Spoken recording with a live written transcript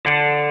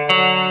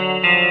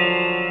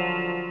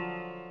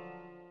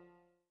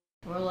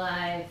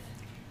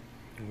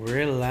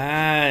We're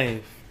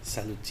live.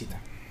 Saludcita.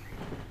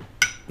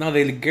 No,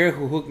 the girl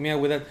who hooked me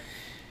up with that,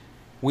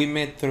 we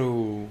met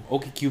through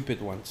OkCupid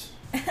once.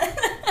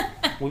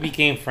 We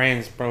became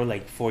friends probably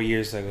like 4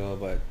 years ago,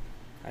 but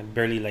I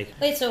barely like.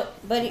 Wait, so,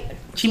 but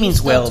She do you means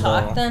still well,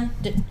 talk though.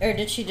 then? Or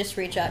did she just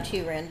reach out to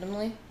you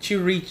randomly? She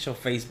reached on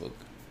Facebook,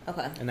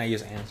 Okay. and I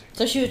just answered.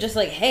 So she was just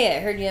like, "Hey, I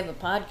heard you have a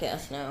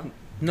podcast now."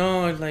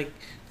 No, like,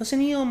 doesn't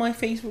any of my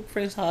Facebook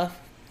friends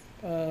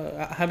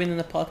having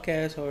a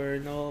podcast or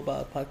know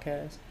about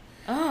podcasts?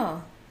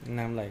 Oh. And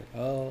I'm like,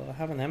 oh, I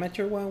have an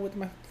amateur one with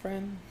my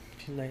friend.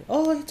 She's like,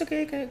 oh, it's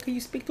okay. Can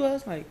you speak to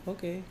us? I'm like,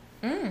 okay.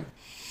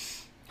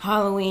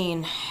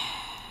 Halloween.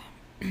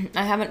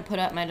 I haven't put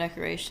up my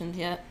decorations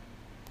yet.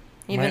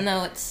 Even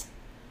though it's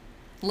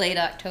late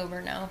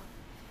October now.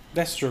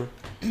 That's true.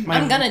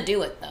 I'm gonna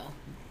do it though.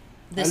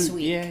 This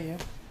week. Yeah.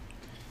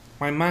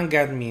 My mom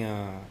got me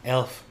a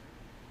elf.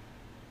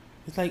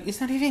 It's like, it's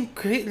not even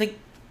great. Like,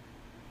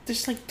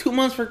 there's like 2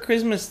 months for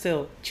Christmas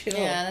still. Chill.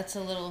 Yeah, that's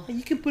a little...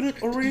 You can put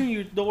it over in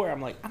your door.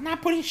 I'm like, I'm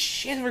not putting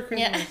shit for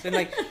Christmas. Yeah. And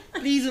like,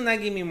 please do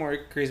not give me more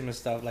Christmas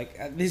stuff.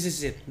 Like, this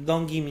is it.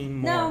 Don't give me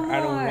more. No I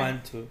don't more.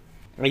 want to.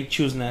 I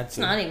choose not to. It's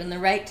not even the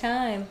right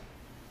time.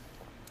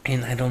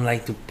 And I don't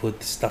like to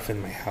put stuff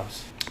in my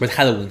house. But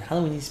Halloween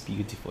is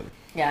beautiful.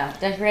 Yeah,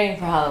 decorating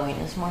for Halloween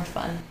is more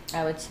fun,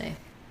 I would say.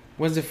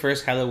 What's the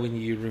first Halloween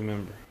you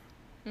remember?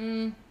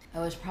 I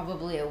was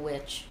probably a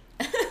witch.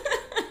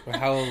 Or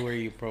how old were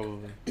you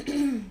probably?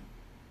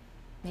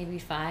 Maybe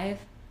 5?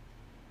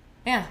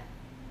 Yeah,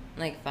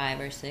 like 5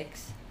 or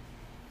 6.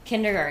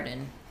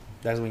 Kindergarten.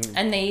 That's when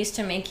And they used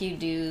to make you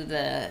do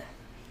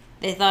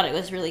they thought it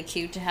was really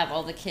cute to have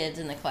all the kids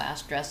in the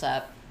class dress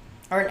up.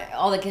 Or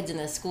all the kids in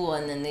the school,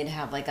 and then they'd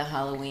have like a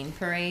Halloween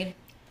parade.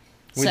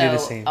 We so did the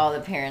same. all the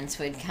parents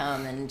would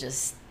come and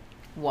just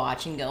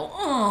watch and go,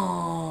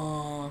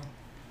 "Oh."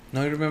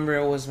 No, I remember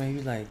I was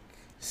maybe like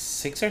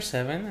 6 or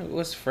 7. It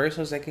was first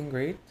or second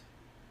grade.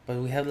 But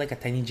we had like a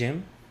tiny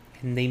gym.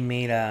 And they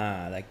made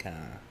a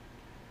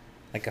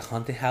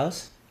haunted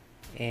house.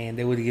 And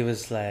they would give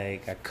us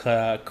like a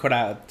cut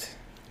out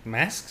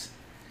masks.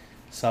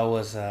 So I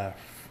was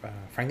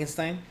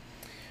Frankenstein.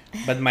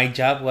 But my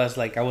job was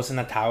like, I was in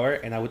a tower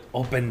and I would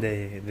open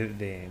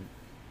the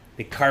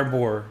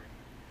cardboard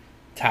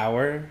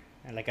tower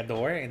and like a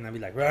door, and I'd be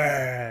like,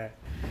 "Rawr."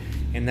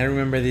 And I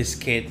remember this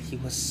kid, he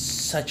was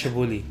such a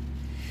bully.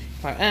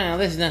 Like, oh,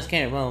 this is not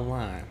scary, blah, blah,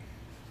 blah.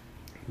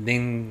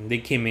 Then they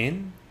came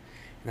in,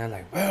 and I'm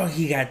like, well,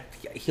 he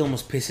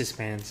almost pissed his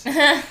pants. He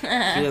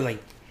was like,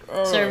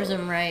 oh. Serves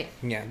him right.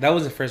 Yeah, that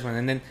was the first one.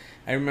 And then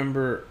I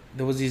remember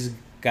there was this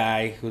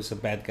guy who's a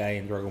bad guy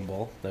in Dragon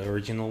Ball, the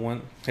original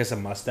one. He has a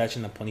mustache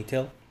and a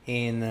ponytail.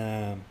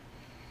 And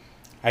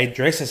I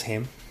dressed as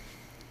him.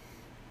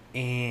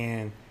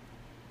 And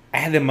I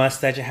had the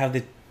mustache, I have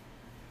the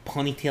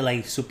ponytail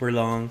like super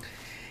long.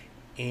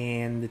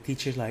 And the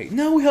teacher's like,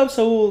 no, we have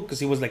Saul,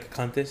 because it was like a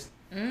contest.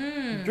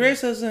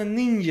 Dress as a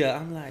ninja.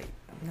 I'm like,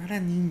 I'm not a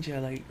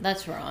ninja. Like,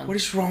 That's wrong. what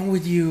is wrong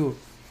with you?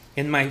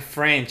 And my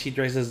friend, she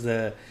dresses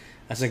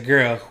as a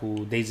girl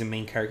who dates the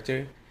main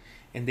character.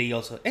 And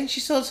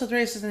she's also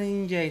dressed as a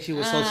ninja. And she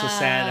was also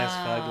sad as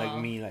fuck,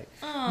 like me. Like,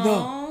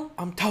 no,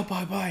 I'm Tao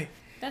Pai Pai.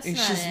 That's and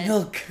not she's it.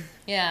 milk.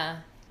 Yeah.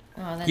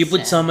 Oh, that's You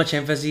put sad. so much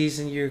emphasis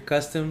in your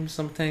costumes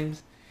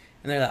sometimes.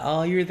 And they're like,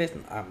 oh, you're this.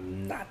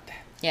 I'm not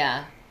that.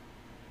 Yeah.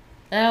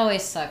 That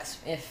always sucks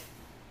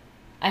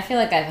I feel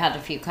like I've had a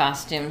few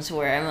costumes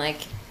where I'm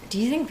like, do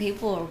you think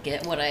people will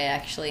get what I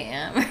actually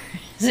am? Or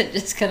is it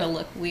just gonna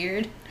look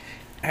weird?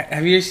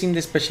 Have you ever seen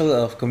the special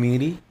of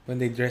Community when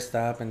they dressed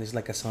up and there's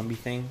like a zombie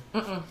thing?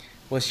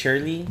 Well,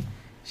 Shirley,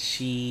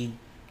 she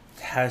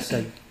has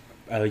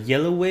a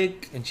yellow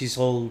wig and she's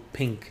all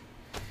pink,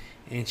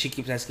 and she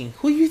keeps asking,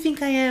 "Who do you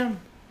think I am?"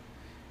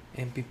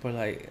 And people are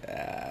like,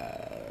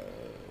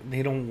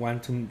 they don't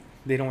want to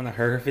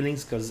hurt her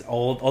feelings because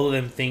all of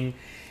them think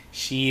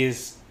she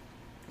is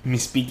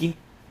misspeaking.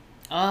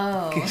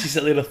 Oh. She's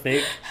a little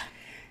thick,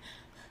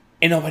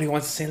 and nobody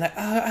wants to say like,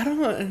 I don't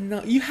know.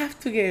 No, you have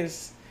to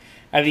guess.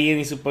 At the end,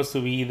 he's supposed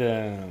to be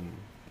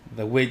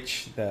the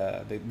witch,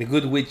 the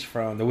good witch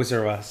from The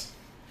Wizard of Oz.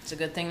 It's a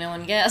good thing no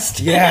one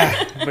guessed.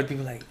 Yeah, but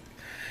people are like,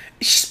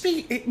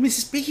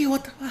 Mrs. Piggy,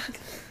 what the fuck?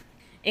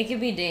 It could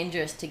be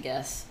dangerous to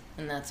guess,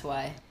 and that's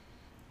why.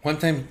 One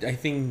time, I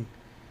think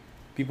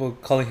people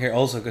calling her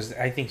also because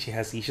I think she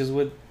has issues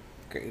with.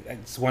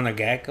 It's a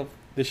gag of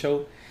the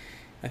show.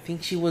 I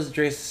think she was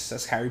dressed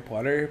as Harry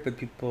Potter, but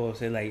people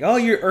say like, "Oh,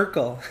 you're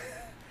Urkel."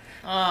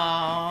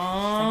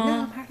 Aww. Like, no,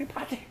 I'm Harry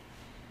Potter.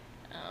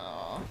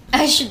 Oh.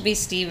 I should be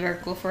Steve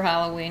Urkel for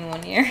Halloween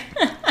one year.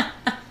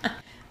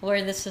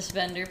 Wear the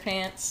suspender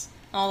pants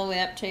all the way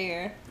up to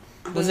your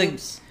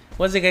boobs.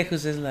 What's the guy who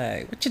says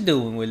like, "What you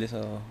doing, Willis?"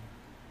 Oh,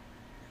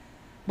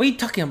 what are you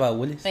talking about,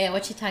 Willis? But yeah,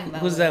 what you talking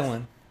about? Who's that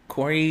one?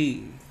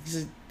 Corey.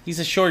 He's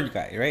a short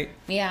guy, right?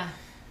 Yeah.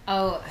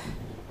 Oh,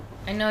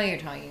 I know what you're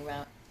talking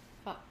about.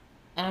 Fuck.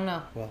 I don't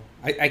know. Well,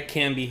 I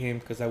can't be him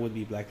because I would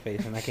be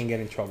blackface and I can get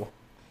in trouble.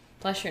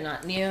 Plus, you're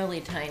not nearly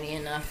tiny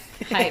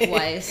enough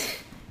height-wise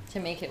to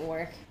make it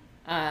work.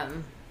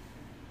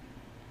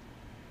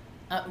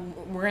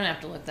 We're gonna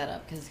have to look that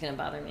up because it's gonna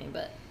bother me.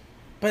 But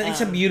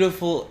it's a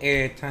beautiful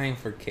time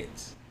for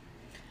kids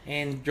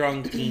and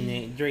drunk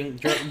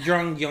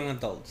drunk young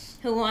adults.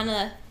 who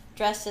wanna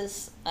dress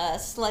as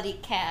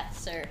slutty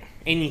cats or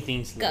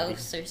Anything slutty.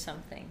 ghosts or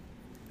something.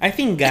 I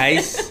think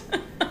guys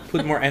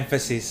put more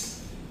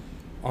emphasis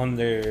on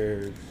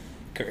their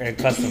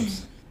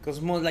customs.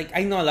 Because more like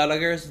I know a lot of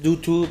girls do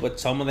too, but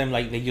some of them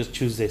like they just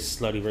choose this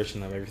slutty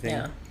version of everything.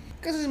 Yeah.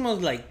 Because it's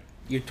most like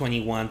you're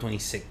 21,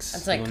 26.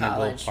 It's like you wanna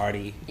college. go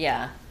party.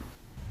 Yeah.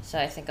 So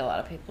I think a lot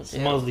of people It's do.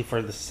 mostly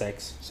for the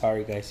sex.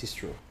 Sorry guys, it's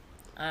true.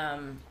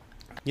 Um.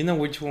 You know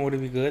which one would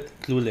be good?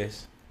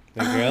 Clueless.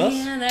 The Oh, girls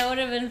yeah, that would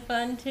have been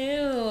fun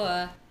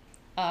too.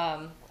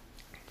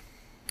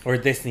 or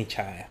Destiny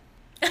Child.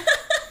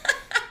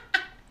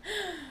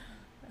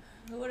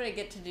 Who would I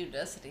get to do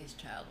Destiny's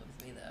Child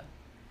with me though?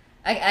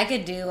 I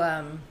could do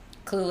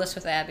Clueless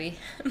with Abby.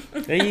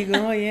 There you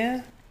go.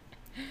 Yeah.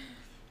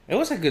 It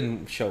was a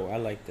good show. I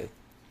liked it.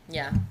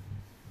 Yeah.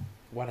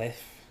 What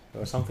if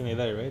or something like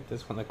that, right?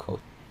 That's one I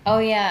quote. Oh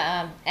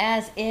yeah.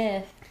 As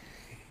if.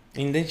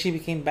 And then she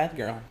became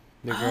Batgirl.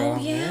 The girl.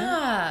 Oh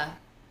yeah.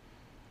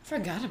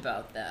 Forgot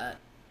about that.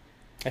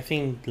 I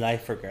think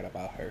life forgot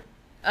about her.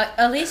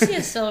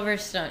 Alicia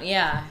Silverstone.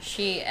 Yeah.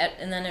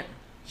 And then it.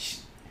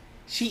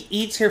 She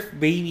eats her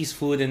baby's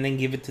food and then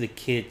give it to the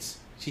kids.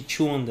 She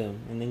chew on them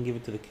and then give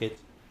it to the kids.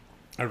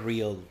 A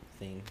real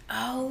thing.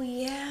 Oh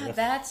yeah.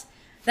 Yeah.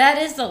 That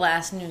is the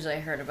last news I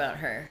heard about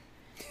her.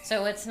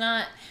 So it's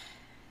not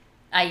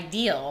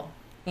ideal,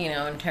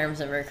 in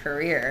terms of her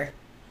career.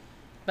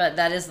 But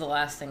that is the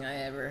last thing I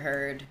ever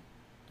heard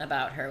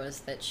about her was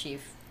that she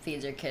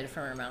feeds her kid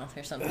from her mouth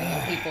or something,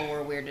 and people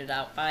were weirded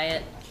out by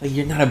it. Like,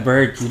 you're not a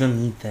bird. You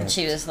don't need And that.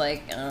 she was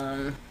like,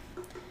 I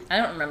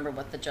don't remember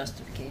what the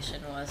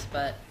justification was,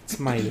 but It's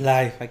my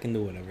life. I can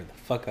do whatever the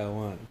fuck I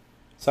want.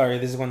 Sorry,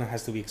 this one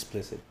has to be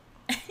explicit.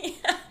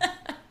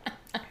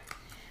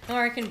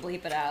 or I can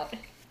bleep it out.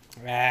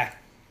 Ah,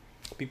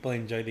 people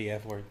enjoy the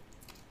F word.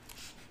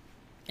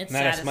 It's Not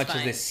satisfying. as much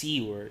as the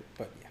C word,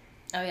 but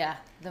yeah. Oh yeah,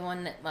 the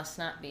one that must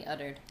not be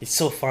uttered. It's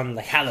so fun,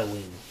 like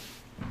Halloween.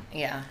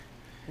 Yeah,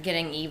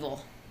 getting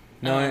evil.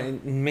 No,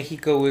 in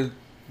Mexico,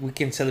 we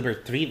can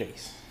celebrate 3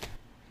 days.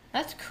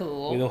 That's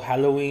cool. We do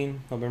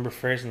Halloween, November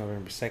 1st,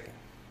 November 2nd.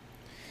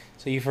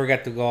 So you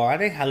forgot to go. I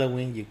think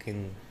Halloween you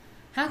can...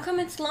 How come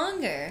it's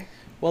longer?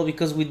 Well,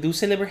 because we do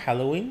celebrate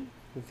Halloween,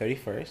 the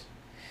 31st.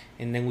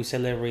 And then we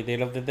celebrate Day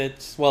of the Dead.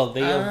 Well,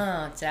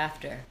 It's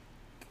after.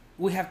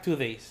 We have 2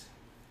 days.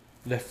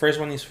 The first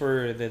one is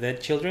for the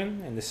dead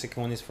children, and the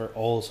second one is for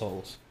All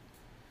Souls.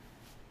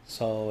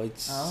 So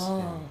it's...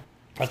 Oh.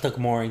 I'll talk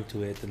more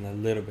into it in a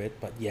little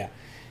bit, but yeah.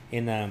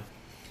 And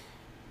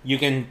you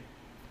can...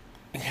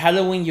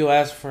 Halloween you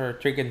ask for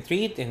trick and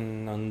treat,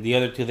 and on the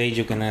other 2 days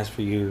you can ask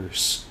for your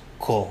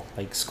skull,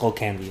 like skull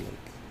candy. Like,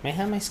 may I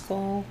have my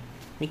skull?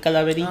 Mi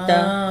calaverita?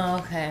 Oh,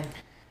 okay.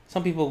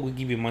 Some people will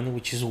give you money,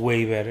 which is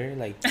way better.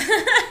 Like,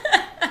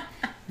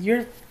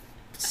 you're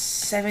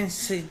 7,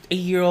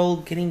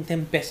 8-year-old getting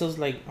 10 pesos.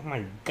 Like, oh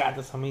my god,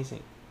 that's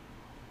amazing.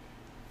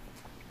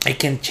 I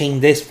can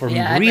change this for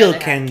Yeah, real I'd rather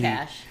have candy.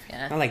 cash.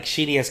 Yeah. Not like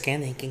shitty ass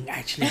candy. I can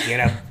actually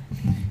get a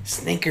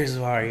Snickers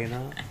bar,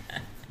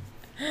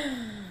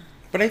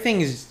 But I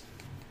think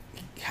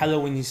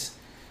Halloween is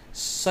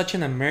such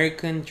an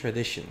American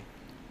tradition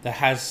that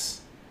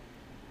has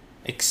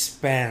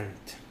expanded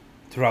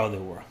throughout the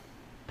world.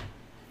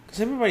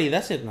 Because everybody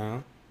does it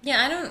now.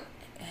 Yeah,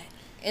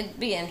 it'd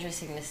be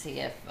interesting to see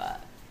if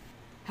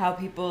how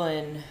people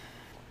in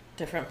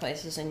different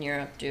places in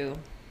Europe do.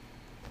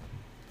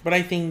 But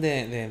I think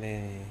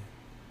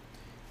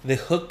the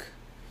hook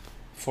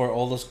for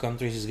all those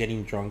countries is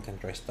getting drunk and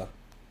dressed up.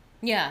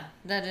 Yeah,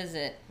 that is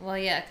it. Well,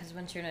 yeah, because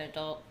once you're an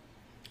adult.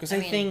 Because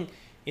I think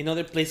in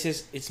other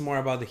places it's more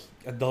about the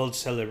adults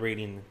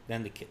celebrating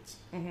than the kids.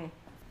 Mm-hmm.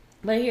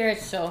 But here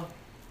it's so,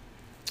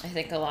 I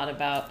think a lot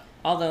about,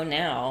 although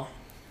now,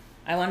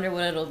 I wonder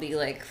what it'll be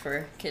like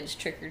for kids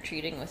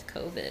trick-or-treating with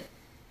COVID.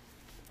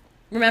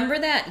 Remember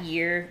that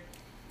year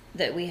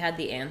that we had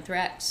the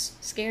anthrax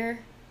scare?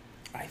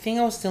 I think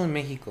I was still in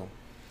Mexico.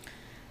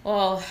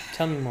 Well,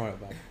 Tell me more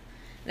about it.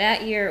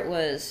 that year it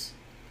was,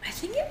 I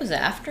think it was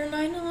after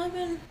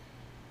 9/11.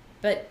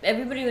 But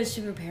everybody was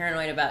super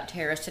paranoid about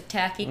terrorist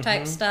attacky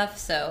type stuff,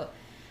 so...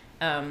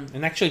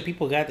 And actually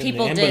people got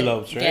people in the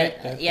envelopes, did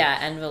right?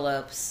 get,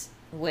 envelopes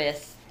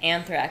with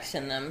anthrax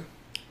in them.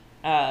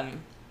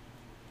 And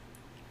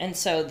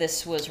so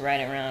this was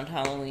right around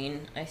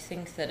Halloween. I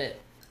think that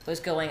it was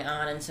going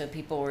on, and so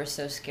people were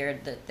so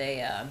scared that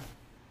they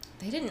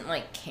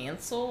didn't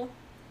cancel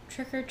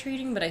trick or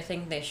treating, but I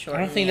think they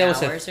shortened the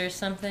hours or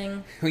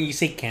something. When you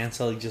say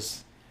cancel,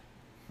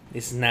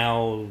 it's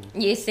now...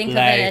 You think of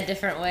it in a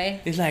different way?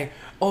 It's like,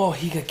 oh,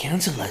 he got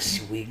canceled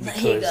last week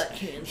because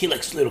he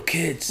likes little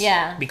kids.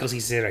 Yeah. Because he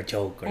said a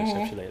joke or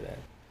something like that.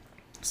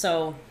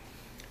 So,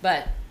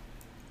 but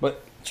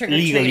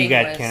trick-or-treating legally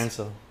got was,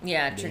 canceled.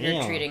 Yeah,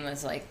 trick-or-treating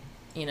was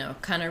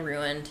kind of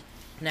ruined,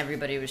 and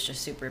everybody was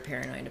just super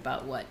paranoid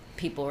about what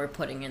people were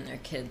putting in their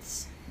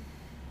kids'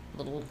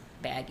 little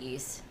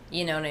baggies.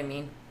 You know what I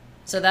mean?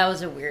 So that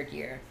was a weird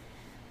year.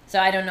 So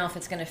I don't know if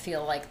it's going to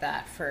feel like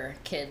that for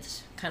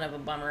kids. Kind of a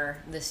bummer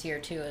this year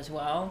too as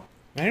well.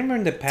 I remember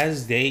in the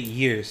past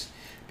years,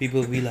 people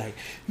would be like,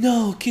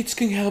 "No, kids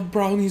can have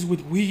brownies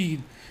with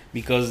weed,"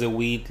 because the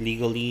weed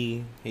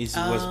legally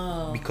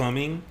was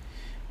becoming,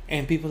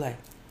 and people like,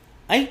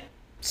 I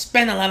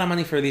spend a lot of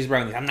money for these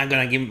brownies. I'm not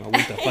gonna give them a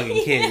weed to a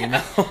fucking kid, you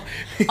know.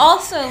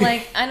 Also,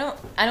 like I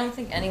don't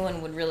think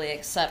anyone would really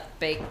accept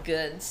baked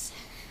goods.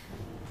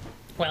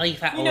 Well,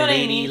 if I You know what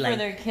I mean for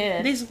their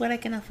kid. this is what I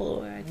can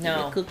afford.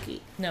 No. A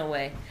cookie. No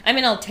way. I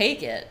mean, I'll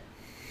take it,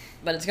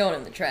 but it's going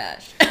in the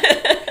trash.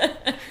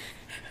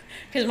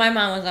 Because my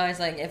mom was always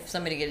like, if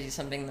somebody gives you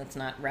something that's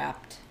not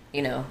wrapped,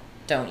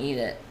 don't eat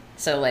it.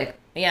 So, like,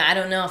 yeah, I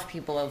don't know if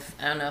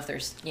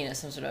there's,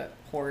 some sort of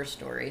horror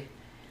story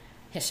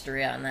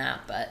history on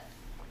that, but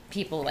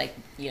people, like,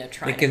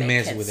 trying to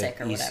make kids sick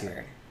or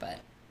whatever. But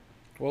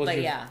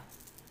yeah.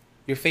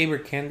 Your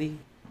favorite candy?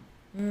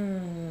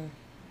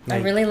 I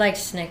really like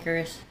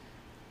Snickers.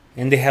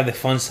 And they have the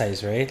fun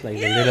size, right? Like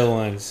the little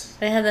ones.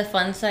 They have the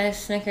fun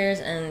size Snickers,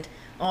 and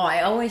I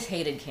always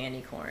hated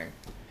candy corn.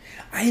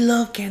 I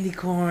love candy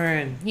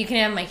corn. You can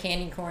have my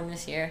candy corn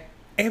this year.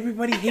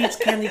 Everybody hates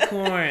candy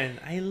corn.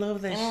 I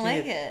love that shit. I don't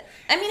like it.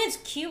 I mean, it's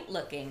cute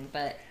looking,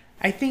 but...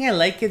 I think I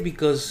like it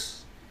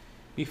because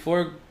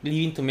before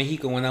leaving to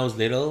Mexico when I was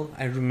little,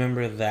 I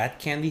remember that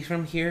candy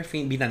from here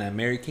being an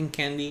American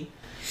candy.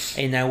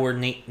 And now we're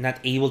not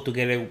able to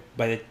get it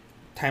by the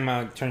time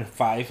I turned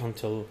 5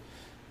 until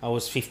I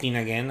was 15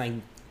 again. I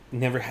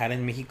never had it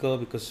in Mexico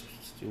because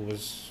it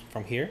was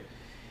from here.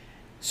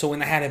 So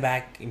when I had it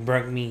back, it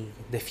brought me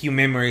the few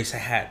memories I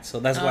had. So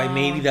that's why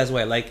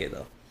I like it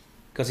though.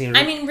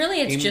 I mean,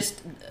 really, it's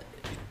just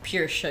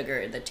pure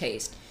sugar. The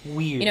taste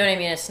weird. You know what I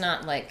mean? It's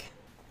not like.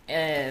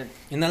 And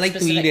I like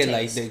to eat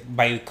it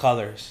by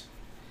colors.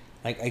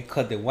 Like I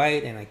cut the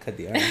white and I cut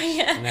the orange.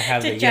 Yeah, and I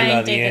have to the try yellow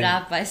and take it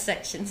off by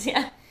sections.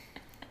 Yeah,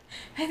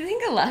 I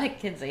think a lot of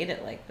kids ate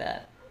it like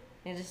that.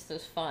 It just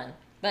was fun,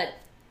 but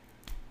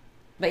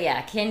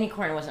yeah, candy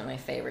corn wasn't my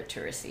favorite to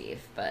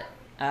receive. But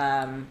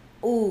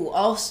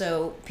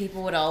also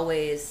people would all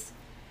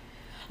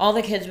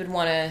the kids would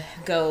want to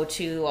go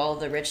to all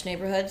the rich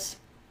neighborhoods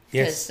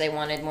because they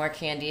wanted more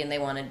candy and they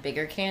wanted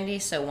bigger candy.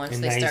 So once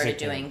they started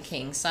doing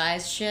king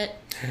size shit,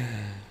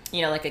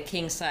 like a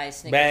king size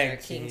Snickers or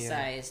king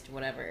sized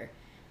whatever.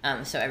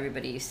 So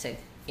everybody used to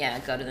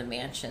go to the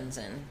mansions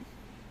and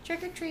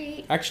trick or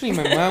treat. Actually,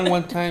 my mom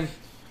one time,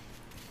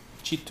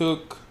 she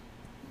took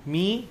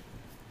me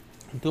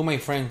and two of my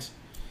friends.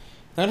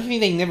 Not only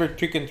they never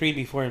trick and treat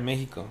before in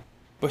Mexico,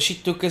 but she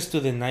took us to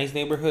the nice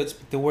neighborhoods.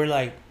 But they were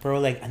like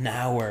an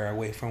hour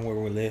away from where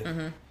we live.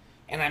 Mm-hmm.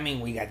 And I mean,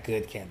 we got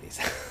good candies.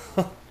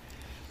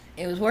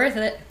 It was worth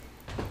it.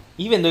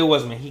 Even though it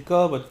was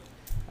Mexico, but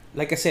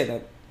like I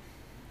said,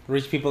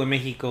 rich people in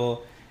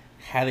Mexico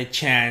had a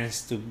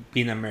chance to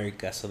be in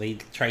America, so they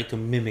tried to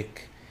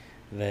mimic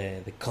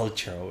the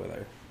culture over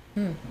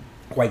there.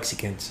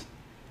 Whitexicans.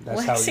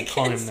 That's how you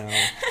call them now.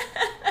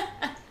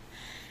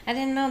 I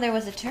didn't know there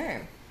was a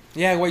term.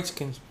 Yeah,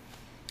 Whitexicans.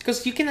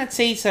 Because you cannot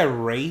say it's a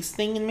race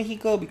thing in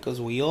Mexico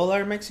because we all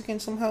are Mexican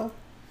somehow.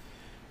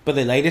 But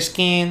the lighter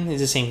skin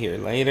is the same here.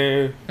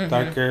 Lighter,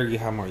 darker, you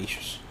have more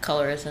issues.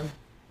 Colorism.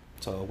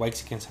 So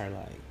Whitexicans are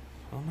like,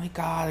 oh my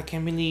god, I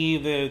can't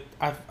believe that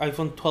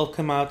iPhone 12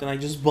 came out and I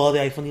just bought the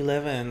iPhone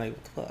 11. Like,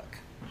 what the fuck?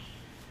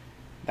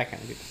 That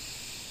kind of people.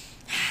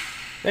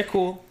 They're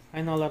cool.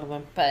 I know a lot of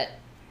them. But,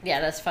 yeah,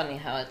 that's funny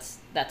how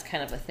that's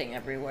kind of a thing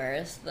everywhere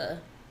is the,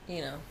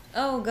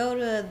 go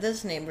to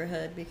this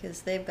neighborhood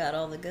because they've got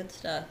all the good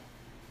stuff.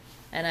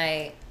 And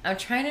I'm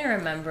trying to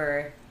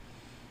remember,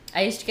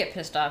 I used to get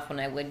pissed off when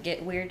I would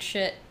get weird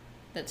shit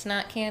that's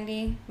not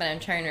candy, but I'm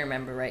trying to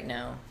remember right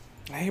now.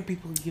 I hear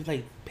people give,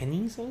 like,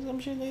 pennies or some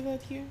shit like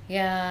that here.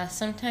 Yeah,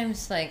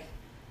 sometimes, like,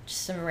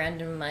 just some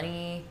random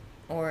money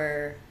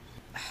or,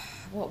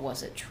 what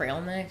was it, trail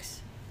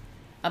mix?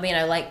 I mean,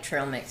 I like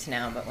trail mix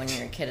now, but when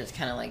you're a kid, it's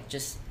kind of like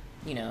just,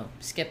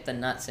 skip the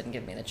nuts and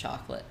give me the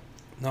chocolate.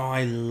 No,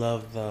 I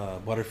love the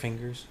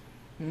Butterfingers.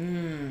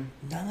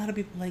 Not a lot of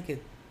people like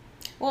it.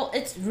 Well,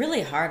 it's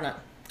really hard.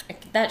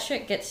 That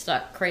shit gets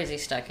crazy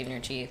stuck in your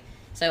teeth.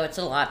 So it's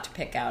a lot to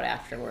pick out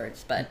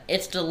afterwards, but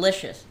it's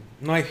delicious.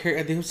 No, I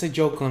heard there was a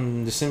joke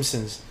on The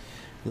Simpsons.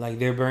 Like,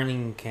 they're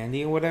burning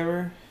candy or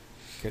whatever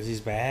because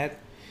it's bad.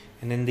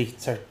 And then they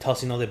start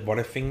tossing all the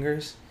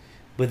Butterfingers.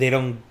 But they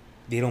don't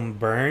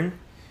burn.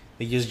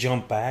 They just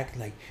jump back.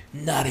 Like,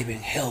 not even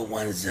hell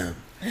wants them.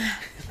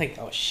 Like,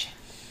 oh, shit.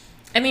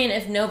 I mean,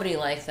 if nobody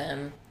liked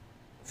them,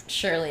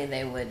 surely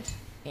they would,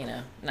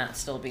 not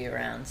still be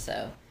around.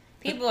 So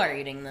people are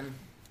eating them.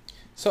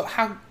 So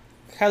how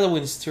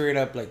Halloween stirred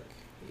up, like,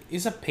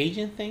 is a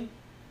pagan thing?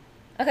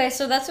 Okay,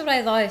 so that's what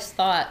I always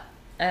thought.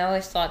 I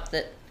always thought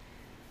that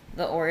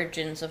the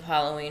origins of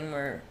Halloween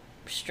were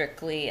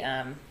strictly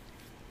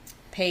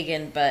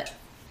pagan, but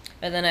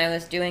then I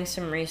was doing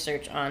some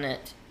research on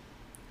it,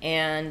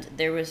 and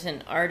there was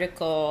an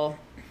article.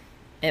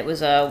 It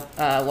was a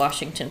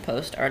Washington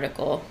Post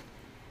article.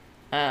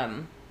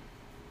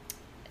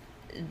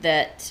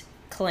 that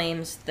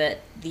claims that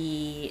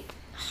the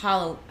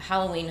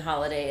Halloween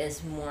holiday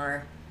is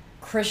more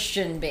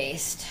Christian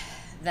based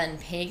than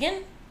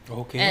pagan.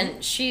 Okay.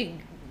 And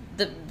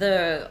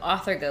the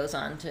author goes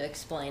on to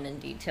explain in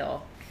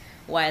detail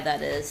why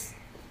that is,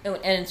 and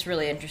it's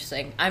really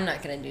interesting. I'm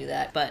not going to do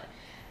that, but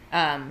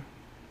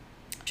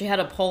she had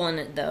a poll in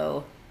it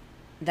though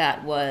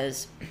that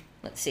was,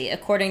 let's see,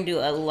 according to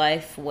a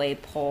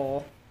Lifeway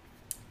poll,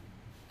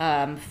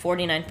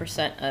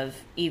 49% of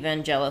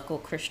evangelical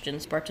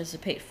Christians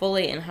participate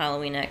fully in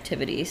Halloween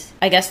activities.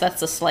 I guess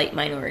that's a slight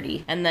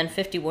minority. And then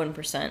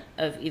 51%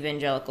 of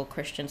evangelical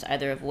Christians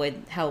either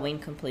avoid Halloween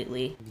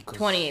completely,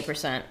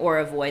 28%, or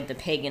avoid the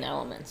pagan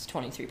elements,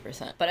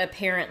 23%. But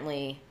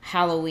apparently,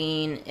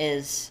 Halloween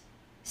is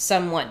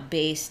somewhat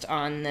based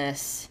on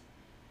this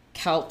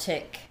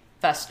Celtic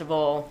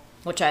festival,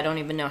 which I don't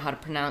even know how to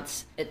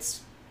pronounce.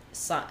 It's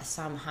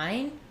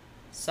Samhain?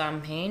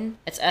 Samhain.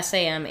 It's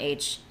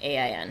Samhain.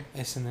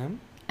 S&M?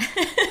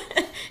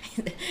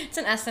 It's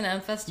an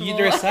S&M festival. You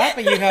dress up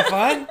and you have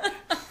fun?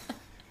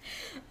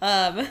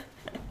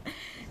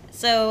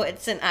 So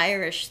it's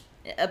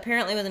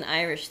apparently was an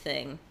Irish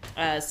thing,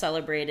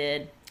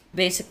 celebrated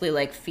basically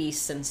like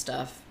feasts and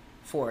stuff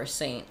for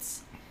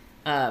saints.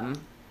 And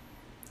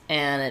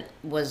it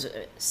was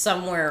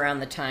somewhere around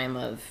the time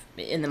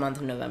in the month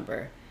of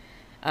November.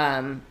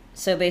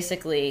 So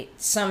basically,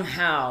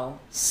 somehow,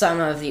 some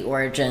of the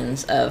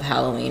origins of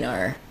Halloween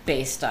are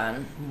based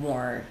on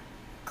more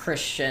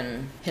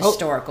Christian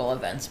historical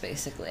events,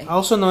 basically. I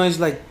also know it's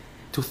like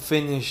to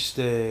finish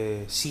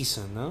the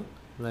season, no?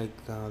 Like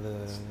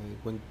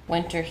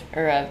Winter,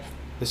 or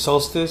the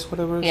solstice,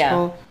 whatever it's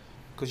called.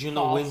 Because you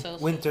know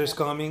winter's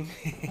coming.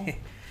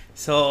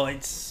 So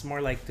it's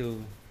more like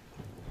to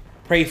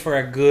pray for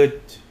a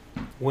good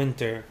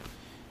winter.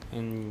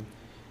 And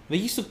they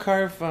used to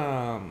carve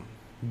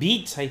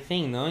beets, I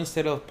think, no?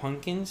 Instead of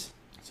pumpkins,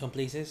 some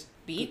places.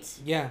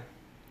 Beets? Yeah.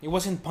 It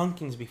wasn't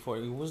pumpkins before.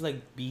 It was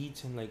like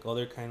beets and like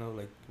other kind of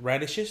like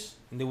radishes.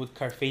 And they would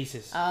carve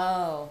faces.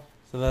 Oh.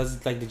 So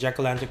that's like the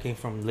jack-o'-lantern came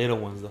from little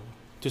ones though.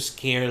 To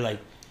scare like...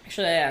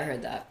 Actually, yeah, I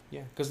heard that.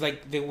 Yeah. Because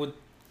like they would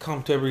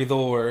come to every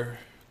door.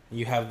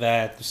 You have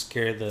that to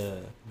scare the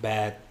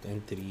bad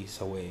entities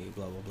away,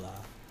 blah, blah, blah.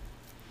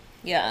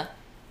 Yeah.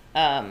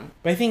 But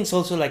I think it's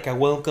also like a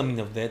welcoming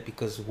of that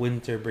because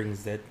winter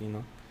brings that, you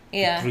know?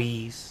 Yeah. The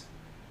trees.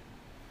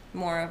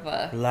 More of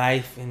a...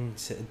 Life in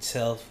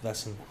itself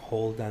doesn't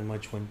hold that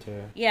much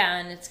winter. Yeah,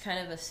 and it's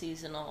kind of a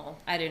seasonal,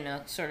 I don't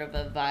know, sort of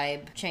a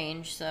vibe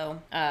change,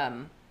 so...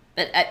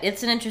 But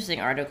it's an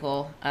interesting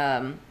article.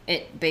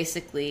 It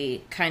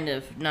basically kind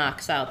of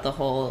knocks out the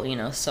whole, you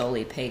know,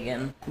 solely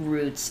pagan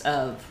roots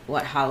of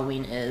what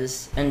Halloween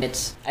is. And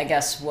it's, I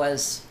guess,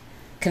 was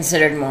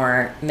considered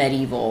more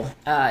medieval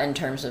in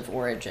terms of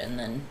origin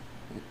than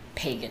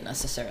pagan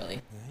necessarily.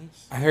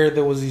 Nice. I heard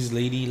there was this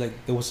lady,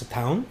 like, there was a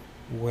town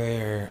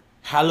where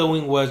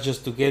Halloween was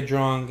just to get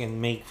drunk and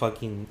make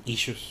fucking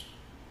issues.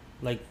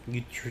 Like,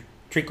 you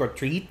trick or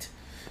treat.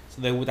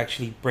 So they would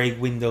actually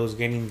break windows,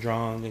 getting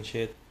drunk and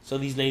shit. So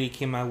this lady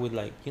came out with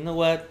like, you know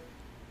what?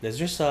 Let's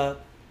dress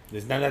up.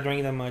 Let's not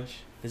drink that much.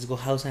 Let's go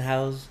house and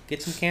house.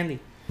 Get some candy.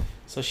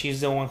 So she's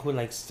the one who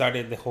like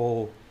started the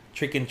whole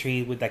trick and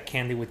treat with that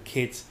candy with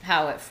kids.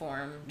 How it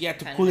formed. Yeah,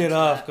 to cool it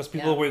off because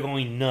people were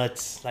going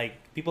nuts. Like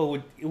it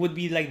would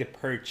be like the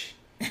purge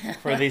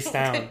for this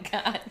town.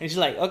 God. And she's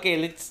like, okay,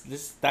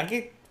 let's not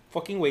get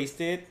fucking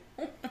wasted.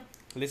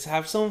 Let's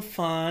have some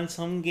fun,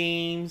 some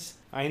games.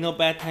 I know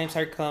bad times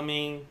are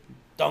coming.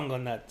 Don't go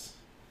nuts.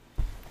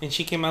 And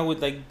she came out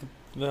with like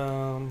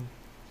the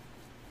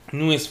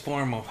newest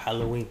form of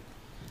Halloween,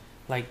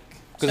 like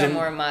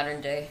more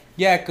modern day.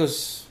 Yeah,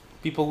 because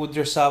people would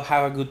dress up,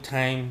 have a good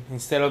time.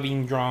 Instead of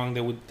being drunk,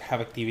 they would have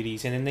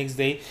activities, and the next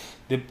day,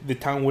 the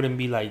town wouldn't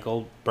be like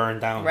all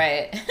burned down.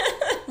 Right,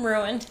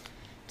 ruined,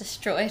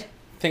 destroyed.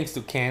 Thanks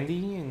to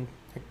candy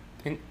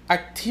and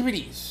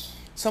activities.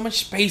 So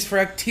much space for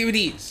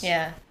activities.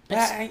 Yeah. But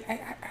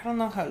I don't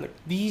know how, like,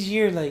 this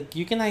year, like,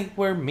 you can, like,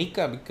 wear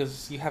makeup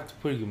because you have to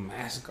put your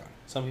mask on.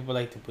 Some people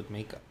like to put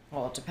makeup.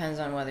 Well, it depends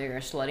on whether you're a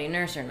slutty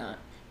nurse or not.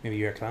 Maybe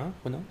you're a clown?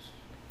 Who knows?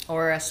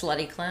 Or a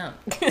slutty clown.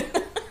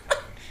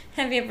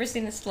 Have you ever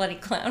seen a slutty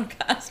clown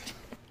costume?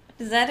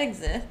 Does that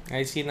exist?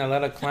 I've seen a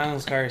lot of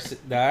clowns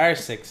that are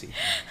sexy.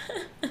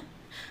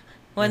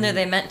 Whether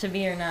they meant to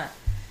be or not.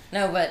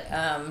 No, but...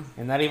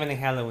 And not even in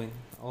Halloween.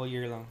 All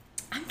year long.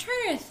 I'm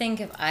trying to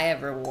think if I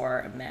ever wore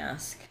a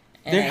mask.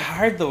 They're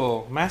hard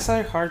though. Masks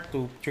are hard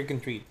to trick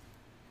and treat.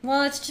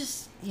 Well, it's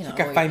just, you know, like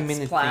a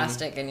 5-minute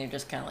plastic thing. And you're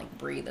just kind of like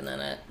breathing in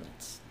it.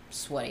 It's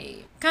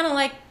sweaty. Kind of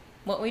like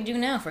what we do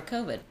now for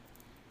COVID.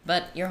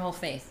 But your whole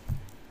face.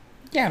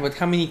 Yeah, but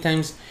how many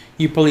times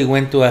you probably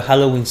went to a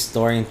Halloween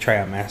store and try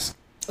a mask?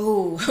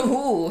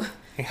 Ooh.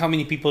 And how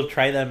many people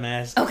try that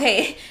mask?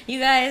 Okay, you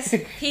guys,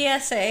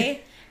 PSA,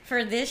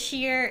 for this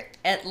year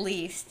at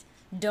least,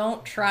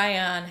 don't try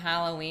on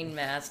Halloween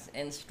masks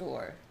in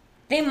store.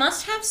 They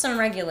must have some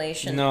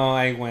regulation. No,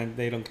 I went.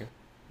 They don't care.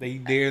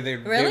 They're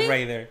Really?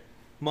 right there.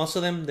 Most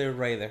of them, they're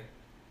right there.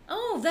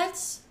 Oh,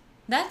 that's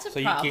That's a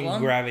So problem. you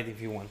can grab it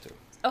if you want to.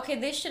 Okay,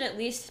 they should at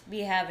least be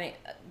having.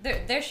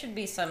 There should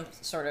be some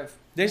sort of.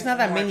 There's not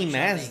that more many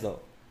masks controlling.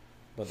 though,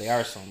 but there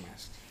are some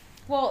masks.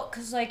 Well,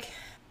 because like,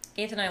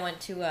 Gaith and I went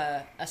to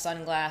a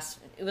sunglass.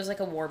 It was like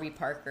a Warby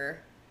Parker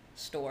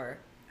store.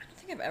 I don't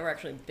think I've ever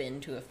actually been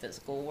to a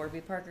physical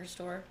Warby Parker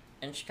store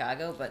in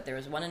Chicago, but there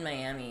was one in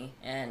Miami,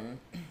 and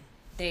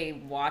they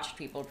watched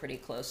people pretty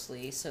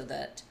closely so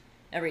that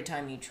every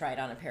time you tried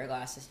on a pair of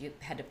glasses, you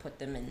had to put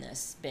them in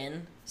this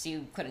bin, so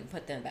you couldn't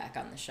put them back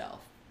on the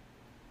shelf.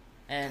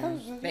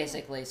 And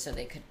basically, so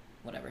they could,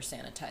 whatever,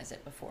 sanitize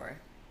it before.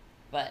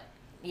 But,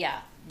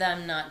 yeah,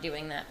 them not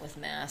doing that with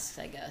masks,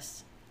 I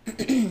guess.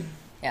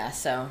 Yeah,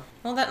 so,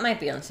 well, that might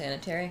be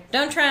unsanitary.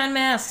 Don't try on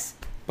masks.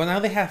 But now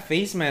they have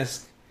face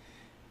masks,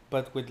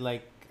 but with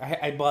like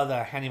I bought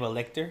a Hannibal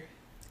Lecter.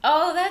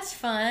 Oh, that's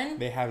fun.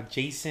 They have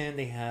Jason.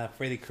 They have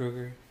Freddy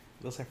Krueger.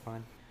 Those are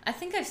fun. I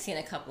think I've seen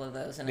a couple of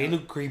those. And They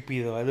look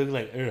creepy though. I look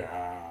like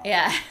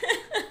Yeah.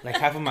 like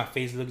half of my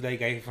face looked like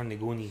guy from the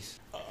Goonies.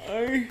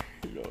 I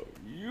love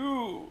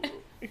you.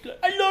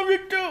 I love you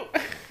too.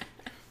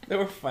 They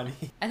were funny.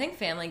 I think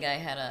Family Guy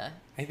had a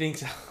I think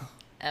so.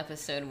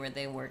 episode where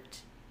they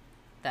worked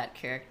that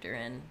character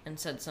in and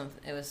said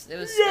something. It was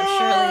Yeah!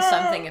 surely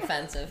something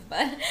offensive,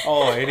 but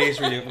Oh, it is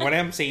really. What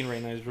I'm saying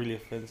right now is really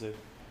offensive.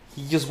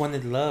 He just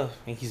wanted love,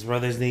 and his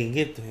brothers didn't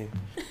give to him.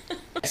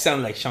 I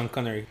sound like Sean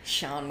Connery.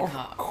 Sean Of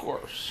Cobb.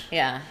 course.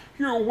 Yeah.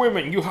 You're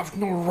women. You have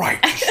no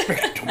right to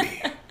speak to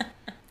me.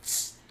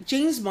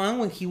 James Bond,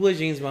 when he was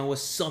James Bond,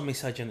 was so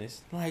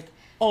misogynist. Like,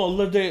 oh,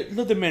 let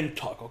the men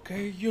talk,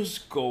 okay?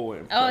 Just go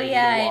and Oh play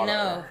yeah, the I water.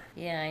 know.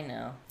 Yeah, I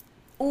know.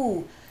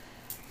 Ooh.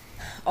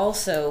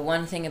 Also,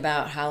 one thing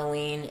about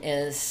Halloween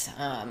is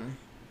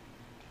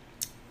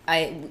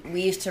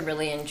we used to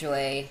really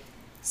enjoy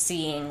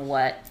seeing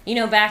what,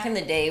 back in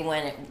the day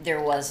when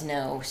there was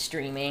no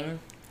streaming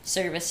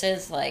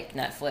services like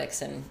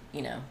Netflix and,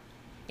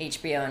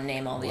 HBO and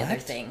name all the other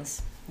What?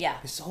 things. Yeah.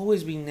 It's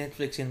always been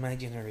Netflix in my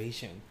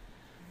generation.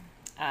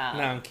 No,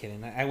 I'm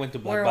kidding. I went to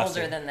Blockbuster. We're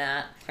older than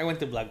that. I went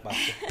to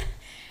Blockbuster.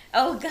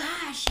 Oh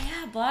gosh,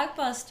 yeah,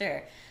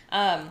 Blockbuster.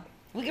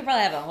 We could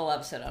probably have a whole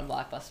episode on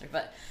Blockbuster,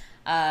 but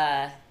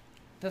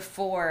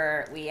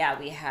before we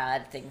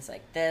had things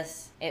like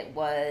this, it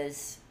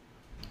was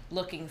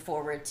looking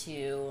forward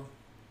to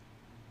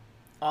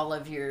all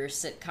of your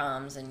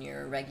sitcoms and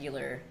your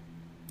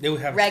They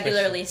would have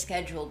regularly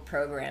scheduled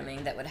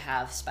programming that would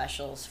have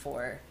specials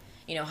for,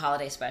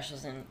 holiday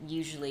specials, and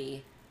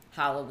usually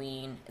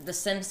Halloween. The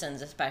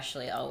Simpsons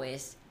especially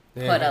always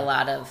Yeah. put a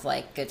lot of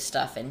like good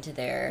stuff into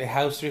their The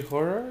House 3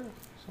 Horror,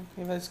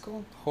 something that's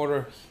called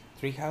Horror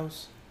 3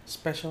 House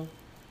Special.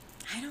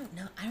 I don't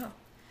know.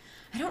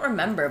 I don't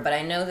remember, but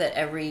I know that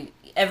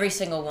every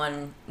single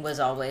one was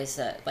always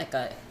a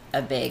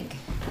big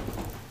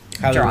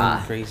Halloween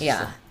draw. crazy Yeah.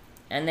 stuff.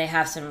 And they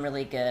have some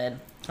really good,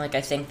 like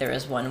I think there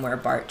was one where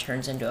Bart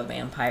turns into a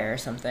vampire or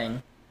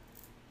something.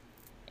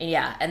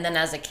 Yeah, and then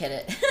as a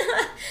kid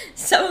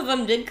some of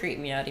them did creep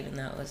me out even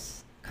though it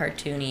was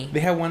cartoony. They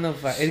have one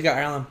of Edgar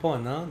Allan Poe,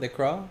 no? The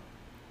Crow.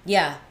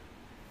 Yeah.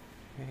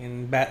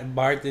 And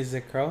Bart is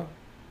the Crow.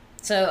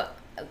 So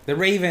The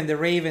Raven.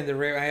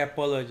 I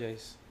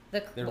apologize.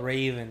 the The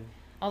Raven.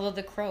 although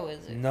the Crow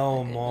is a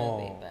No good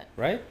more. movie, but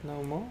Right?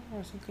 No more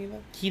or something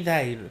like that. He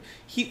died.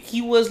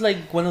 He was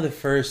like one of the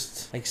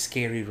first like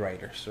scary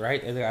writers,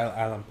 right? Edgar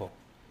Allan Poe.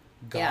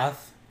 Yeah.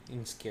 Goth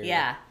and scary.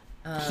 yeah.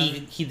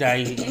 He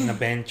died in a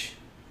bench,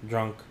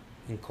 drunk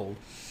and cold.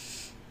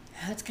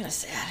 That's kind of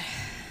sad.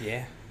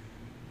 Yeah.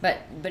 But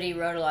he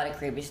wrote a lot of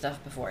creepy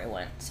stuff before he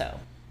went, so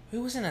It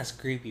wasn't as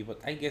creepy, but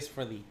I guess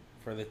for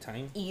the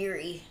time,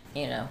 eerie,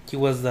 he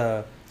was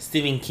the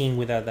Stephen King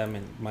without that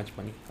much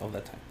money of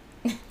that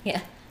time.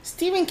 Yeah.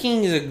 Stephen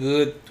King is a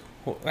good.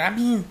 I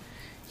mean,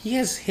 he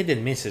has hit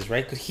and misses,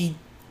 right? Because he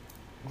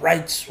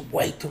writes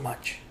way too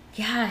much.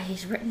 Yeah,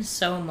 he's written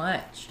so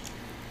much.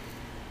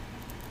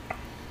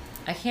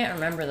 I can't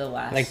remember the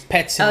last. Like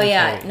Pet Sematary. Oh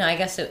yeah, no, I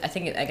guess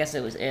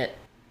it was it.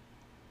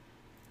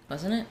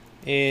 Wasn't it?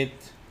 It,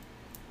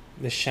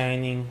 The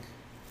Shining,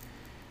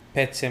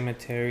 Pet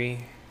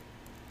Cemetery,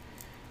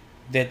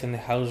 Death in the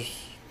House,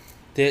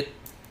 Death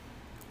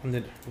on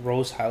the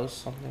Rose House,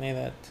 something like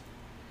that.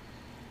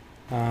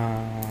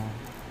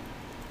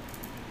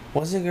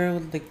 What's the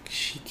girl like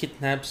she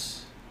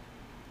kidnaps?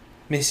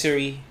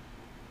 Misery.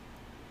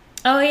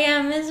 Oh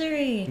yeah,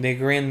 Misery. The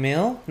Green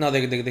Mill? No,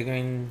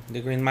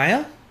 the Green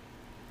Mile?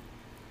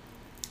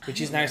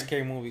 Which is not a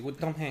scary movie with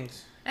Tom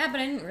Hanks. Ah, but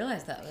I didn't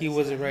realize that. He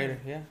was a writer,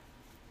 yeah.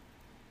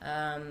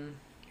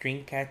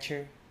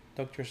 Dreamcatcher,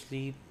 Doctor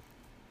Sleep,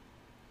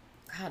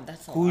 God,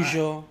 that's a lot.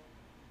 Cujo.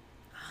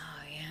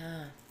 Oh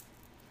yeah.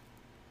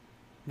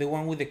 The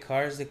one with the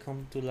cars, they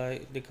come to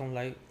life. They come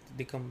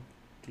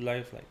to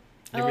life like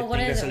Oh, everything what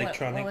is that's it?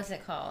 electronic. What was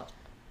it called?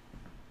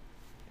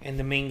 And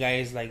the main guy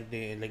is like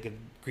a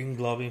green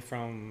globin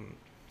from.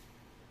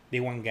 They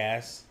want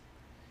gas.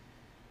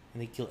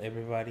 And they kill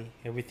everybody,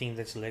 everything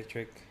that's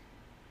electric.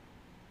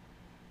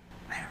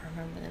 I don't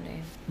remember the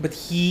name. But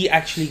he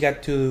actually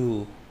got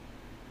to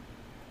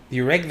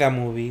direct that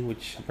movie,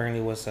 which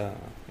apparently was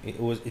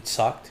it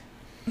sucked.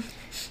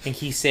 And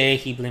he said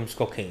he blames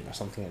cocaine or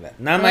something like that.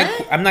 Now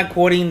I'm not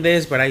quoting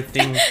this, but I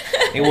think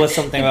it was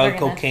something about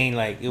cocaine.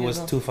 Like it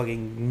was too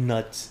fucking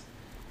nuts.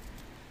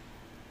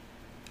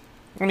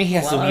 I mean, he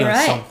has to be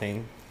on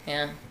something.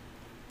 Yeah,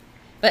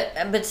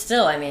 but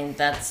still, I mean,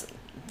 that's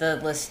the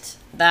list.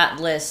 That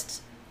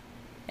list,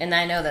 and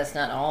I know that's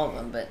not all of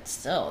them, but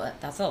still,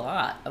 that's a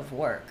lot of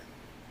work.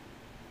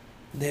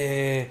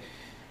 The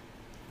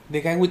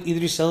guy with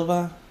Idris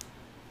Elba,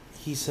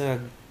 he's a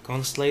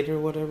gunslinger or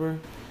whatever.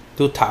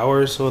 Two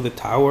Towers or The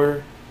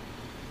Tower.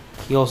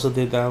 He also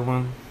did that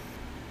one.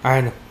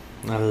 I know,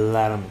 a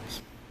lot of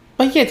movies.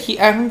 But yet,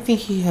 I don't think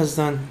he has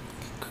done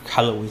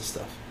Halloween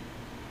stuff.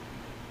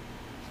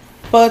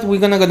 But we're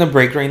gonna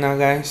break right now,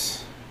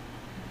 guys.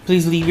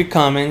 Please leave your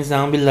comments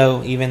down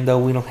below, even though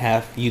we don't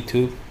have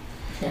YouTube.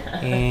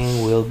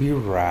 And we'll be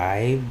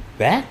right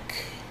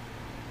back.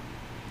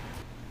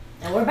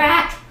 And we're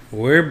back.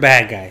 We're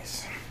back,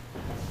 guys.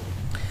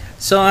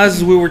 So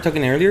as we were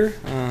talking earlier,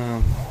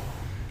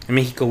 in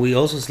Mexico we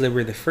also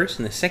celebrate the 1st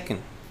and the 2nd,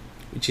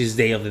 which is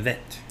Day of the Dead.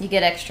 You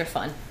get extra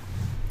fun.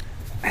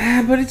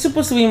 But it's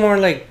supposed to be more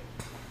like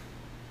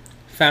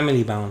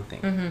family bound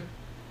thing. Mm-hmm.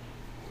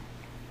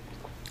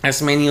 As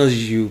many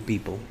as you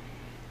people.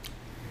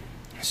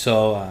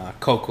 So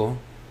Coco,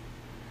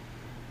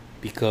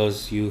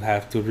 because you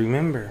have to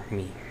remember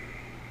me.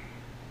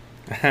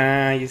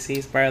 You see,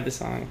 it's part of the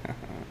song.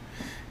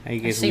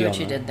 I see what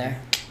you did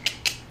there.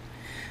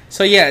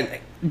 So yeah,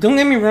 don't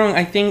get me wrong.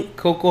 I think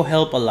Coco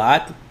helped a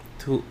lot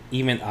to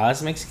even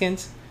us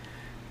Mexicans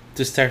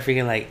to start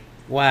figuring like,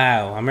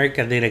 wow,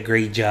 America did a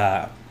great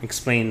job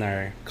explaining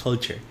our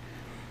culture.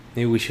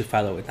 Maybe we should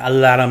follow it. A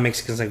lot of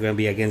Mexicans are going to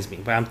be against me,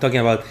 but I'm talking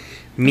about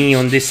me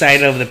on this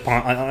side of the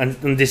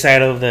on this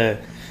side of the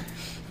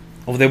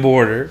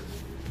border,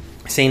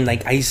 saying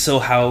like I saw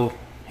how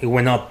it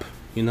went up.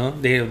 You know,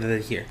 Day of the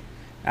Dead here.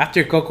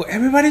 After Coco,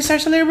 everybody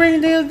starts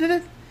celebrating Day of the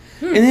Dead,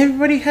 and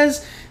everybody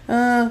has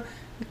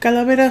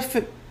calavera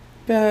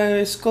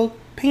skull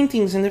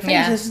paintings in their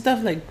faces and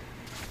stuff like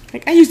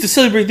I used to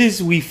celebrate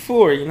this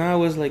before. You know, I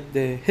was like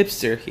the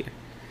hipster here.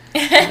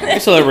 I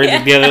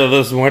celebrated Dia de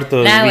los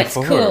Muertos now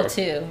before. It's cool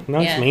too. Now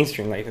it's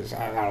mainstream. Like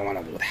I don't want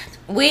to do that.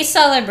 We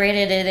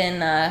celebrated it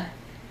in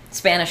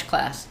Spanish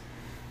class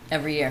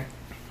every year.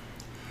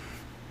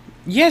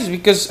 Yes,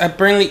 because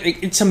apparently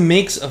it's a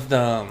mix of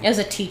the. It was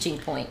a teaching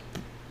point.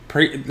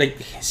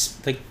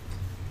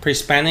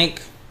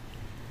 Pre-Hispanic.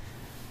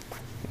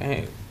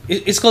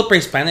 It's called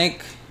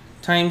pre-Hispanic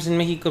times in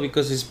Mexico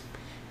because it's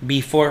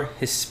before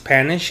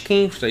Spanish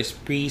came, so it's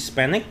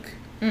pre-Hispanic.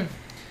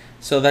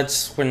 So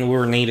that's when we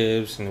were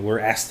natives and we were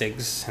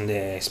Aztecs and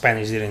the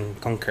Spanish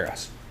didn't conquer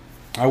us.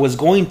 I was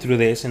going through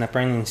this, and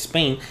apparently in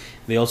Spain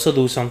they also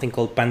do something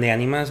called pan de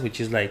animas,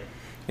 which is like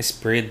a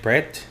spirit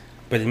bread.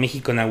 But in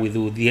Mexico now we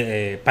do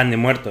pan de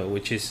muerto,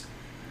 which is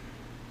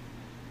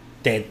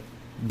dead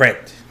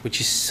bread,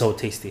 which is so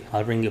tasty.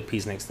 I'll bring you a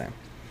piece next time.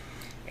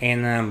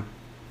 And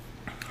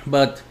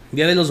but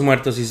Dia de los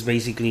Muertos is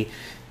basically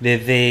the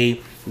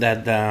day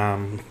that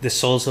the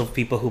souls of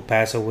people who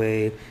pass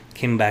away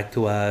came back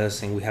to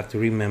us, and we have to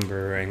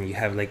remember, and you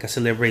have like a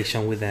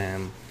celebration with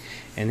them,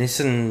 and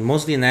it's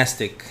mostly an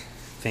Aztec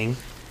thing.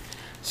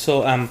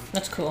 So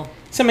that's cool.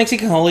 It's a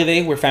Mexican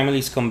holiday where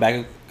families come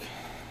back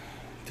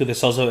to the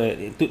souls of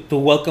to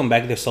welcome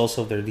back the souls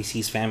of their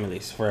deceased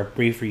families for a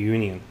brief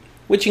reunion,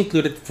 which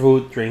included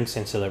food, drinks,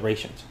 and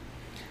celebrations.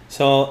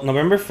 So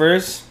November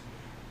 1st,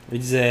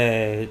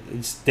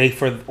 it's day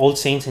for old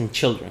saints and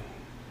children.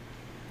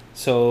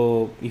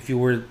 So if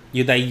you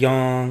die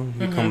young,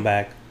 you come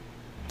back.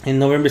 And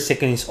November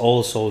 2nd is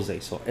All Souls Day,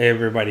 so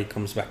everybody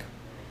comes back.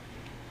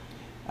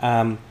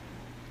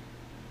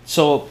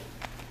 So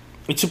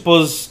it's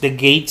supposed the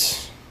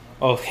gates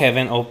of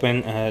heaven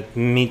open at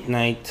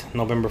midnight,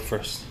 November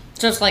 1st.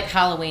 So it's like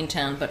Halloween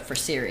Town, but for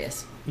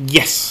serious.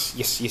 Yes.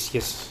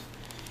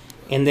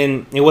 And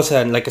then it was,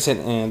 like I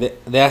said,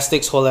 the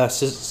Aztecs hold a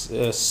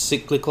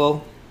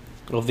cyclical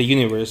of the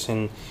universe,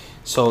 and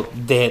so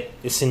death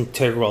is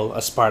integral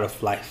as part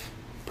of life,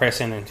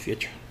 present and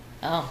future.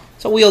 Oh.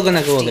 So we all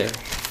gonna go there.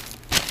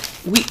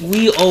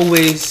 We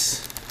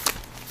always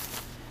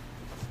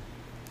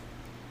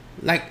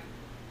like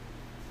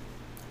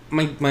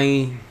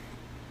my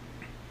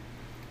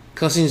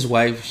cousin's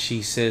wife.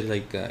 She said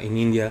like in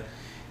India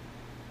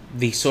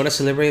they sort of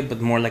celebrate,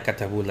 but more like a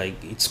taboo.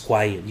 Like it's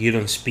quiet. You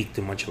don't speak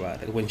too much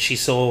about it. When she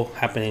saw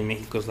happen in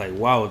Mexico, it's like,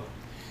 wow,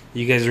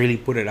 you guys really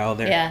put it out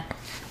there. Yeah.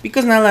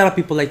 Because not a lot of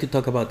people like to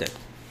talk about that.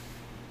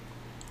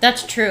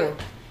 That's true,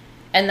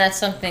 and that's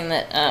something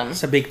that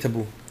it's a big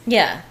taboo.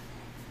 Yeah.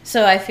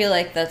 So I feel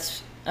like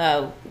that's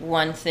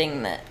one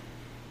thing that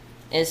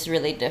is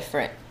really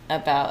different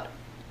about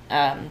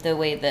the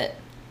way that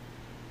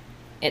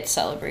it's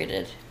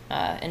celebrated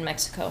in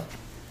Mexico.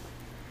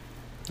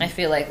 I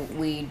feel like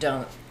we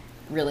don't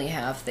really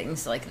have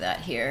things like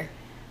that here.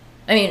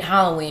 I mean,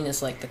 Halloween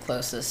is like the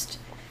closest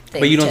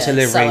thing but you don't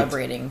to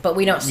celebrating, but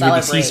we don't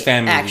celebrate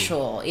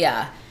actual.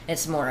 Yeah,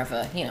 it's more of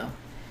a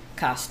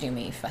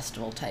costumey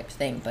festival type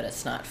thing, but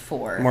it's not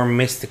for More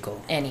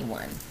mystical.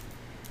 anyone.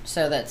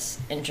 So that's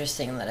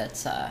interesting that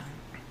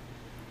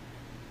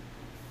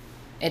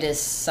it is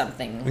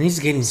something. And he's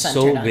getting so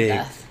centered on big.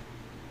 death.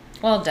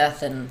 Well,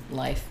 death and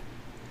life.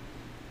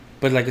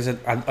 But like I said,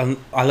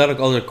 a lot of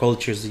other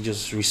cultures, they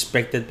just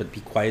respect it but be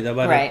quiet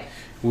about Right. it.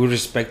 We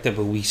respect it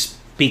but we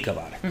speak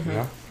about it, you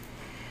know?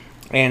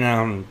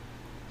 And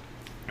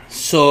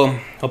so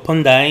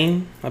upon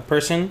dying, a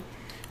person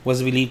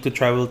was believed to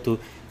travel to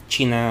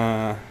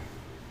China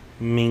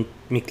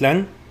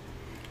Mictlan,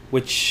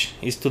 which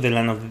is to the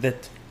land of the dead.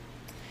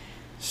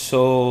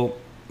 So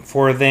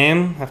for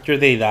them, after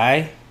they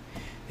die,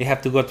 they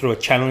have to go through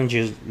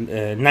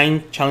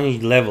 9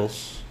 challenge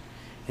levels,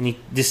 and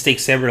this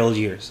takes several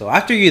years. So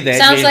after you die,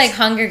 Sounds like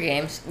Hunger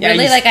Games. Yeah,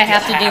 Really, you like I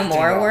have to have do to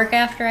more go. work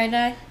after I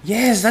die?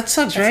 yes, that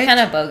sucks, That's right? kind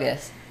of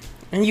bogus.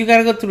 And you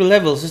gotta go through the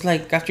levels. It's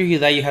like after you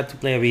die, you have to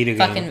play a video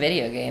game. Fucking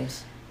video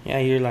games. Yeah,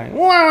 you're like,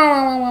 wah, wah,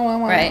 wah, wah, wah,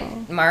 wah.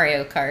 Right?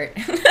 Mario Kart.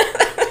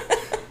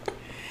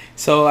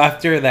 So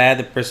after that,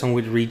 the person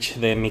would reach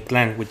the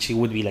Mictlan, which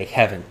would be like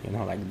heaven, you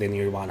know, like the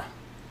Nirvana.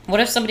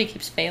 What if somebody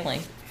keeps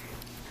failing?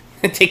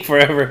 It take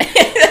forever.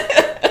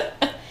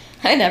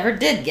 I never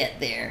did get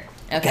there.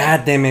 Okay.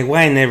 God damn it!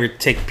 Why I never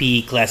take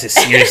PE classes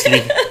seriously?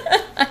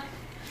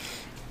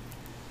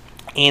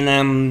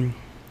 And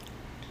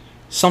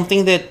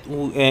something that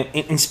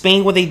in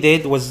Spain, what they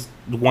did was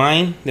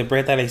wine, the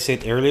bread that I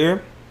said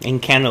earlier,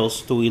 and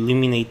candles to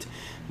illuminate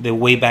the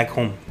way back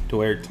home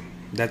to Earth.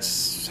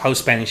 That's how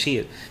Spanish see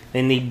it.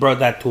 Then they brought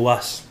that to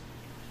us.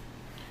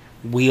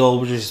 We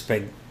always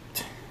respect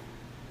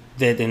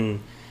that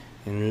in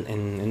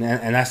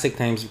Aztec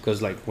times,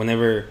 because like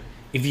whenever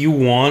if you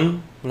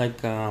won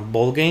like a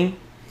ball game,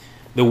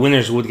 the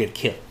winners would get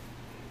killed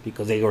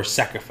because they were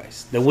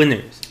sacrificed. The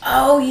winners.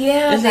 Oh,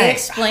 yeah. It's They like-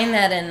 explained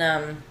that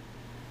in,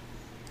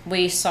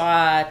 we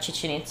saw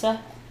Chichen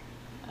Itza.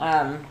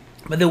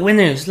 But the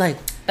winners, like,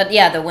 But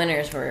yeah, the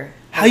winners were.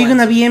 the how you ones.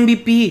 gonna be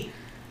MVP?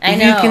 I If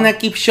know. you cannot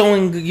keep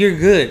showing you're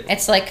good.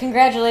 It's like,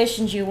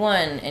 congratulations, you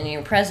won, and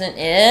your present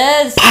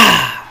is.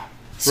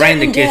 Right in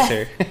the Certain death.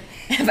 kisser.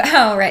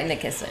 Oh, right in the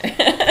kisser.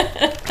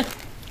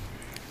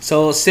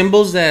 So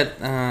symbols that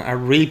are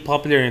really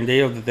popular in Day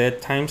of the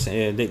Dead times.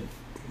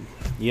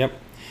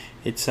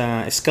 It's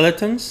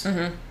skeletons,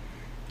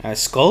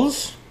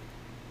 skulls,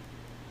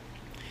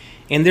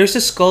 and there's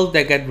a skull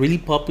that got really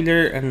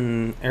popular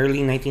in early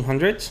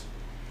 1900s.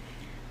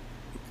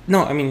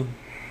 No, I mean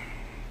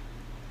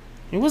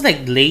it was like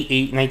late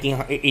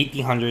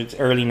 1800s,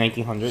 early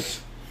 1900s.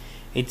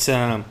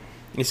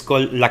 It's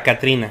called La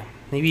Catrina.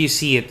 Maybe you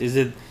see it.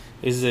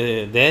 Is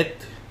dead,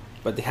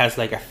 but it has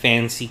like a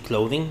fancy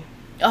clothing.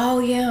 Oh,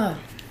 yeah.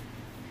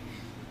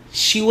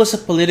 She was a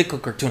political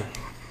cartoon.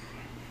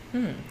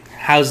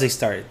 How's they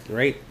started,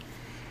 right?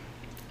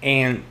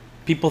 And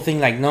people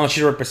think like, no,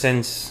 she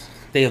represents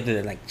Day of the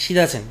Dead. Like, she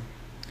doesn't.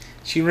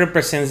 She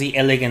represents the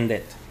elegant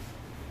dead,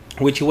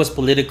 which was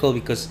political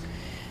because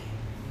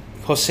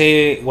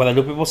Jose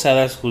Guadalupe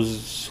Posadas, who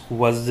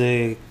was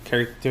the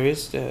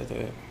characterist,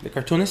 the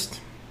cartoonist,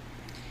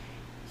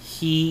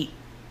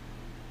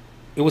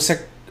 it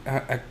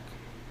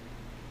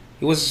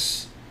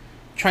was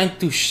trying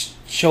to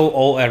show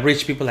all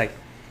rich people like,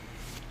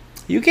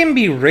 you can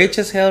be rich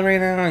as hell right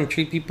now and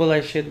treat people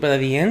like shit, but at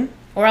the end,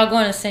 We're all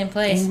going to the same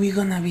place. we're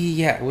gonna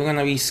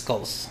be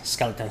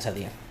skeletons at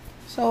the end.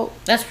 So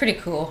That's pretty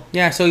cool.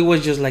 yeah, so it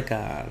was just like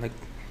a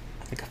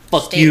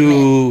fuck Statement.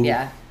 you.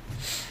 Yeah.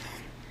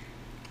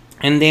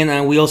 And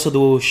then we also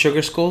do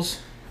sugar skulls.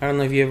 I don't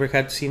know if you ever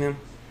had to see them.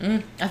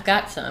 I've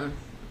got some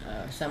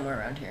somewhere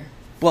around here.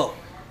 Well,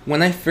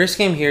 when I first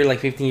came here like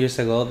 15 years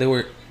ago, they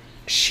were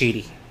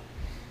shitty.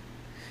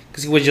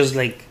 Because it was just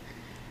like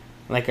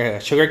a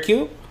sugar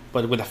cube,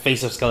 but with a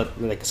face of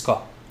skeleton, like a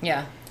skull.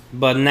 Yeah.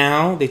 But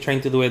now they're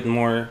trying to do it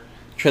more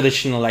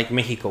traditional, like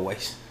Mexico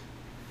ways.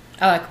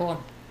 Oh,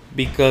 cool.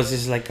 Because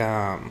it's like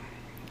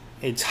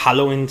it's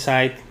hollow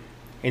inside,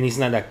 and it's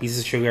not like piece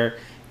of sugar.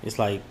 It's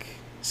like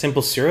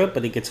simple syrup,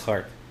 but it gets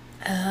hard.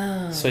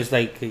 Oh. So it's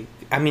like,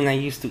 I mean, I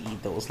used to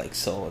eat those like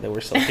so. They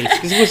were so tasty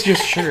because it was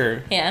just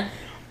sugar. Yeah.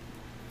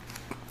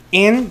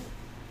 And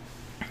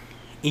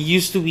it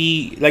used to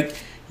be like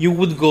you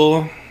would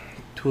go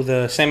to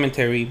the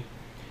cemetery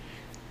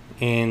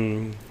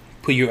and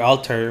put your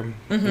altar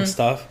and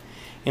stuff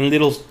in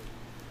little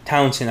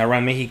towns in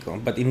around Mexico.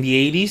 But in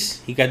the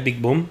 80s, it got a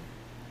big boom,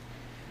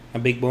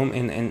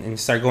 and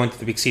started going to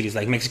the big cities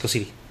like Mexico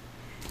City.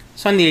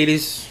 So in the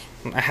 80s,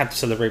 I had to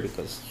celebrate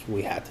because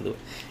we had to do it.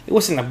 It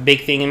wasn't a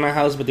big thing in my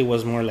house, but it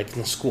was more like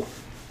in school.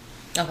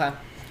 Okay.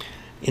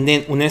 And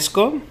then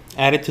UNESCO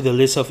added to the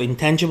list of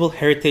intangible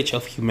heritage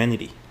of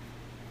humanity.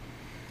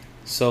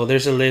 So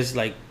there's a list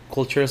like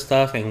cultural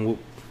stuff, and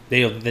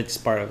Day of the Dead is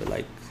part of it,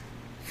 like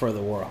for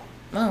the world.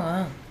 Oh,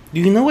 wow. Do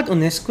you know what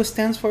UNESCO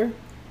stands for?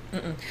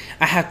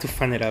 I have to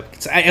find it up.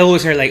 'Cause I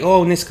always heard like,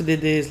 oh, UNESCO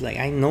did this. Like,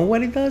 I know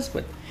what it does,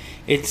 but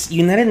it's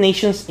United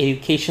Nations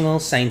Educational,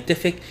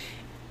 Scientific,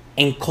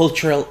 and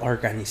Cultural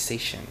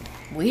Organization.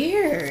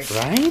 Weird.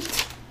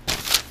 Right?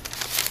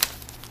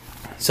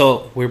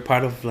 So we're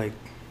part of like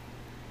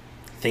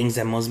things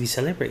that must be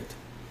celebrated,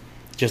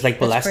 just like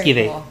That's Pulaski pretty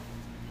Day. cool.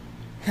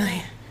 Oh,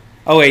 yeah.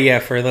 Oh wait, yeah,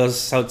 for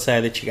those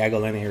outside the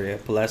Chicagoland area,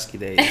 Pulaski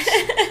Day.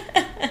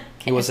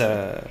 He was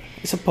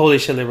it's a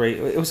Polish celebrate.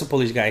 It was a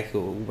Polish guy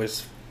who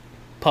was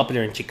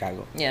popular in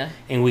Chicago, Yeah.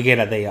 and we get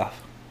a day off.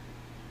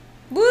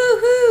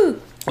 Woohoo!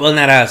 Well,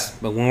 not us,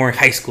 but when we were in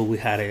high school, we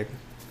had it.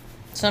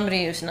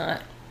 Somebody who's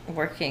not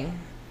working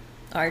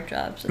our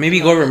jobs. at Maybe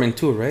the moment. government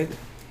too, right?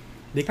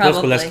 They closed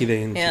Probably, Pulaski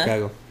Day in yeah.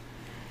 Chicago.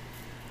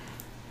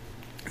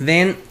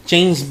 Then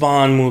James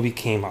Bond movie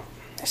came up,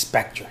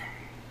 Spectre.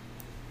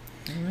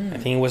 I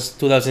think it was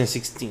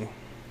 2016.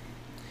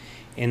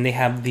 And they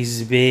have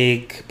this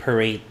big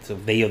parade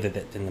of Day of the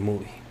Dead in the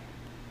movie.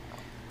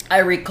 I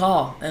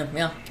recall.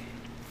 Yeah.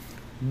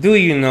 Do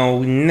you know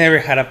we never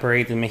had a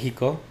parade in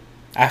Mexico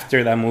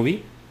after that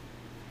movie?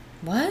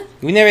 What?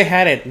 We never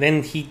had it.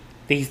 Then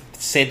they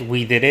said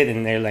we did it,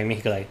 and they're like,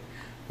 Mexico, like,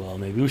 well,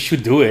 maybe we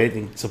should do it,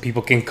 and so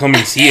people can come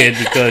and see it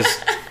because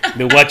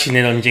they're watching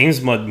it on James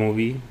Bond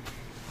movie.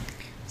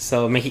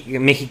 So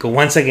Mexico,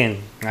 once again,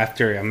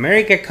 after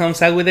America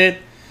comes out with it,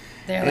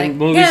 They're and like,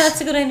 movies- yeah,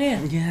 that's a good idea.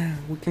 yeah,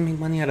 we can make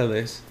money out of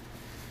this.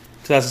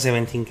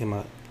 2017 came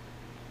out.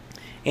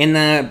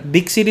 And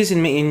big cities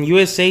in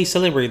USA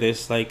celebrate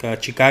this, like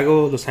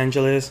Chicago, Los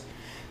Angeles,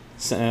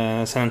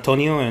 San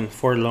Antonio, and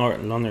Fort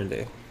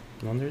Lauderdale.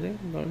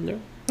 Lauderdale?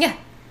 Yeah.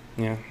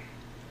 Yeah.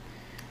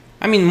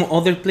 I mean,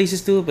 other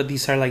places too, but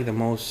these are like the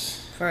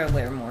most. For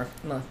where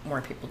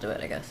more people do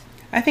it, I guess.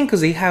 I think because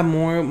they have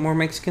more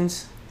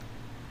Mexicans.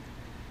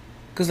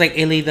 Because like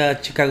LA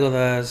does, Chicago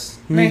does,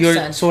 New Makes York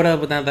sense. sort of,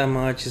 but not that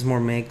much. It's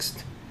more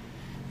mixed.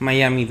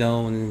 Miami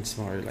though, and it's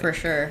more like. For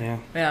sure. Yeah.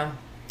 Yeah.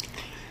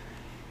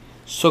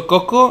 So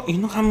Coco, you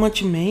know how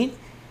much it made?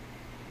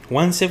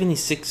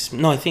 176.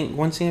 No, I think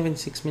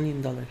 176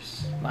 million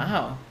dollars.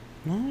 Wow.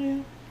 Oh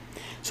yeah.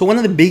 So one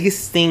of the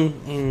biggest thing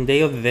in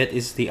Day of the Dead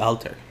is the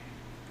altar.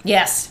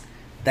 Yes.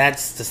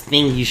 That's the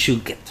thing you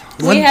should get.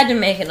 We had to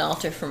make an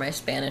altar for my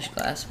Spanish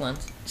class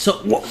once. So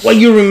what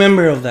you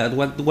remember of that?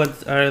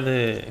 What are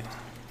the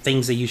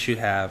things that you should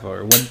have,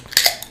 or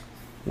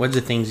what's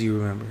the things you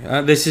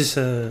remember? This is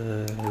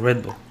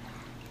Red Bull.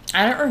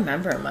 I don't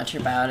remember much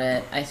about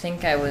it. I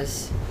think I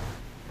was.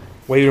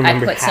 What do you I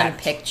remember? put some hat?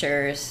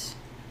 pictures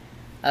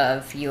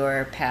of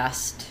your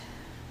past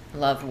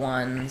loved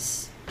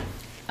ones.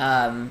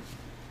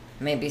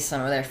 Maybe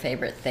some of their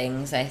favorite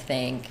things. I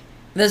think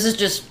this is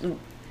just.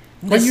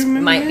 This you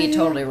remember? might be Yeah.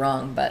 totally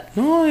wrong, but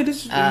No, it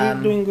is. You're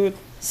doing good.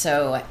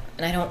 so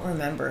and I don't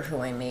remember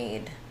who I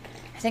made.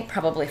 I think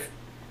probably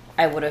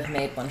I would have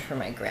made one for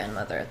my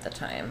grandmother at the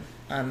time.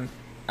 On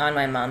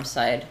my mom's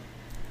side.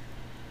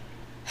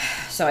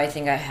 So I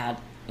think I had,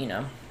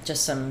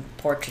 just some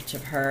portraits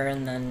of her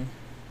and then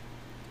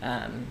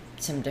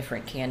some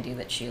different candy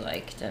that she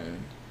liked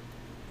and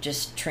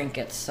just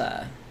trinkets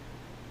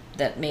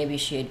that maybe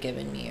she had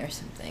given me or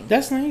something.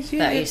 That's nice.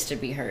 Yeah, That used to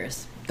be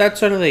hers. that's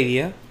sort of the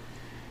idea.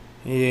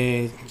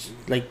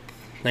 Like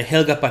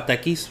Helga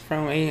Patakis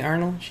from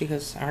Arnold. She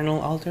has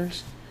Arnold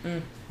altars.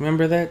 Mm.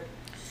 Remember that?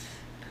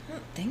 I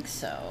don't think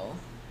so.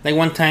 Like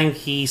one time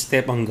he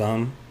stepped on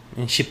gum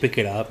and she picked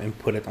it up and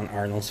put it on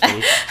Arnold's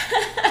face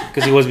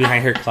because he was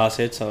behind her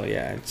closet. So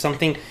yeah, it's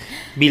something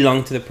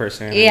belonged to the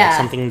person. and Yeah.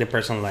 something the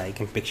person liked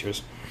in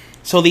pictures.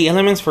 So the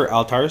elements for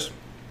altars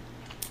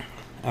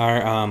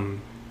are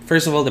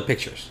first of all the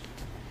pictures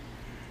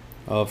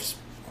of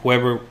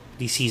whoever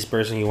deceased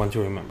person you want to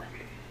remember.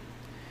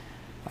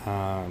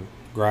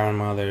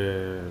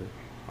 Grandmother,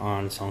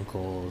 aunts,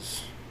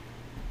 uncles,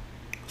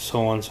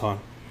 so on, so on.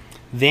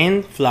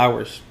 Then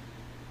flowers.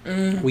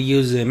 We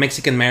use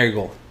Mexican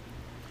marigold,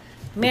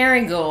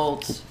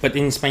 Marigolds. but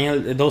in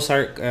Spanish those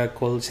are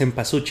called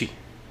cempasúchil.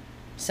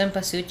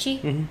 Cempasúchil?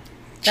 Mm-hmm.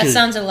 That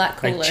sounds a lot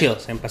cooler. Like chill,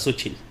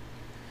 cempasúchil.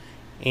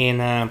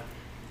 And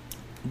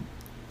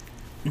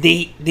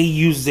they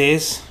use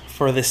this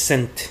for the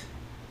scent,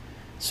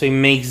 so it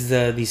makes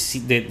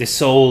the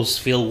souls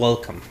feel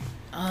welcome.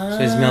 So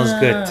it smells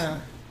good. Ah.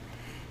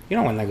 You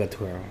don't want to go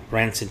to a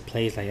rancid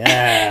place like,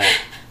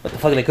 what the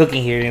fuck are they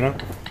cooking here, you know?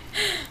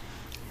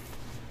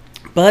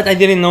 But I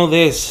didn't know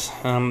this.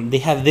 They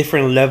have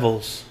different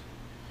levels.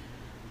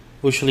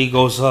 Usually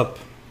goes up.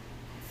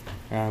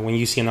 When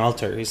you see an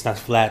altar, it's not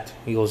flat.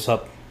 It goes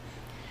up.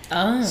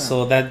 Oh.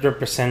 So that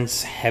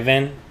represents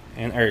heaven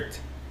and earth.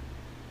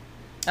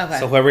 Okay.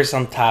 So whoever's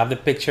on top, the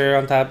picture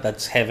on top,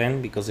 that's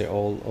heaven because they're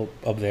all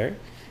up there.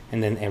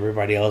 And then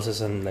everybody else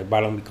is on the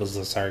bottom because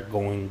those are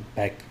going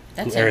back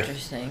That's to earth.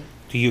 interesting.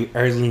 To you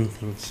earthling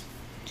things.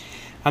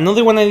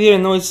 Another one I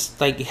didn't know is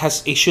like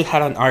it should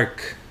have an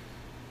arc.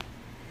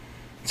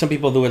 Some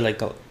people do it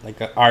like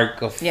a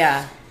arc of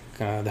Yeah.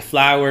 the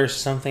flowers or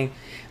something.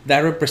 That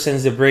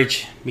represents the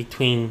bridge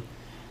between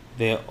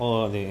the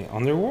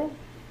underworld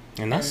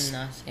and us. And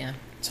us, yeah.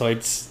 So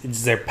it's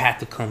their path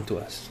to come to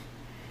us.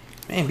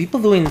 Man,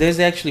 people doing this,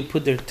 they actually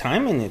put their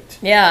time in it.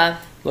 Yeah.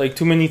 Like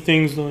too many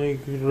things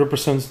like it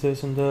represents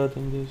this and that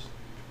and this.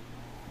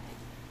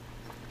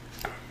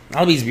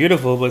 Albie's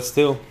beautiful, but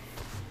still.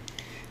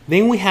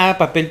 Then we have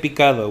papel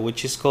picado,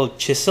 which is called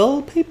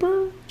chisel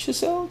paper.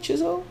 Chisel.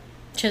 Chisel?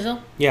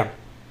 Yeah.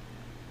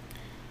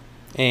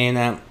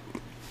 And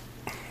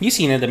you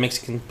seen it, the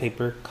Mexican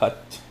paper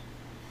cut.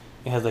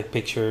 It has like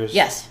pictures.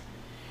 Yes.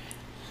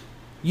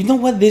 You know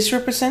what this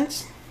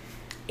represents?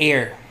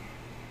 Air.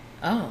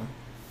 Oh.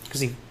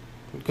 Because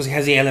it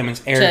has the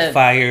elements: air,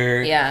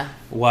 fire, yeah,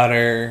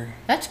 water.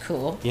 That's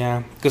cool.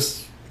 Yeah,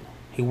 because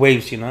it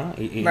waves, you know.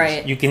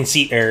 Right. You can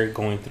see air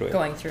going through it.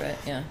 Going through it,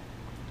 yeah.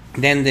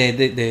 Then the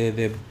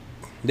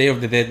Day of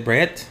the Dead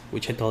bread,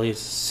 which I told you is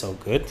so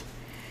good.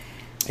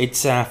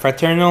 It's a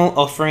fraternal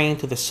offering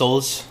to the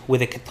souls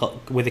with a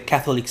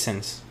Catholic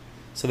sense.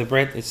 So the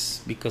bread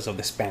is because of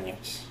the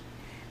Spaniards.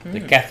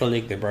 The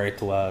Catholic, the bread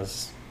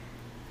was.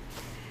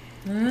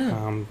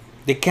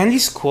 The candy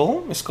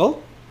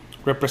skull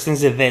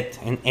represents the dead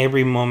and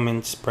every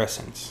moment's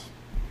presence.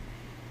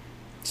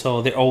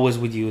 So they're always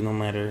with you no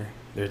matter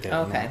they're dead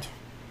or not.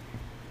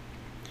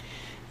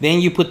 Then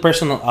you put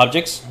personal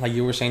objects, like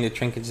you were saying, the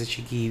trinkets that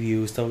she gave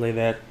you, stuff like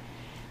that.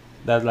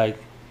 That like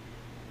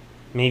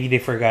maybe they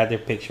forgot their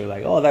picture.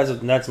 Like, oh,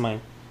 that's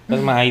my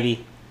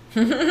ID.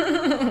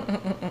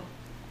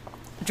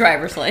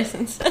 Driver's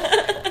license.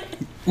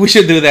 We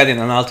should do that in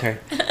an altar.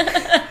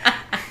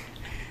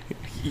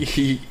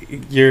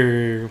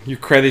 your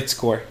credit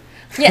score.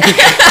 Yeah.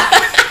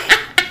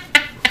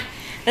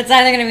 That's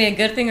either going to be a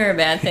good thing or a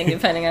bad thing,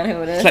 depending on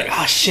who it is. It's like,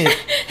 oh shit.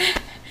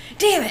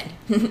 Damn it.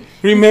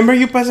 Remember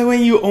you passed away.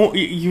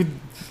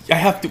 I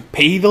have to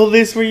pay all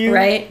this for you.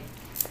 Right.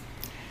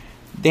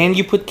 Then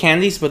you put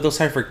candies, but those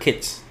are for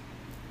kids.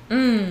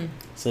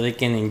 So they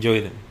can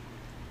enjoy them.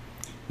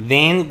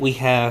 Then we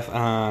have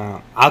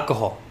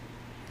alcohol.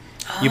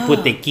 You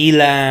put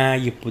tequila,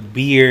 you put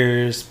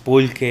beers,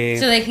 pulque.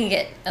 So they can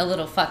get a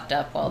little fucked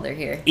up while they're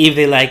here. If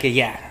they like it,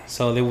 yeah.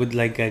 So they would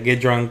like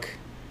get drunk,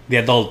 the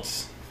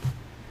adults.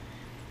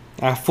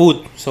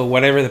 Food, so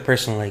whatever the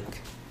person like.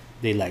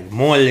 They like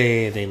mole,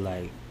 they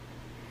like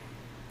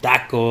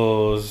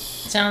tacos.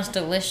 Sounds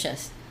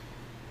delicious.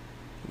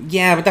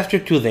 Yeah, but after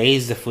 2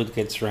 days, the food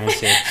gets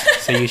rancid,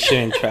 so you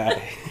shouldn't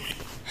try.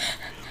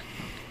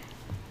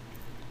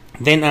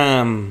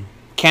 Then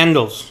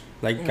candles,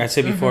 like I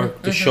said before,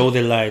 to show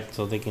the light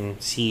so they can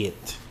see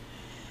it.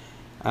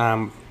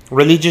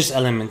 Religious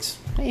elements,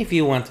 if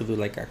you want to do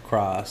like a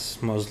cross,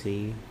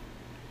 mostly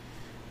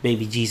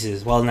baby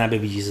Jesus. Well, not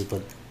baby Jesus,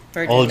 but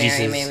Virgin all Mary,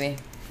 Jesus. maybe.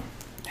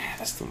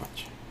 That's too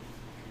much,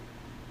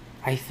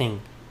 I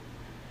think.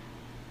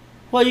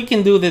 Well, you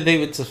can do the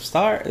David's of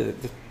Star,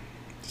 the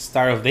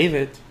Star of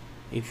David,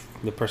 if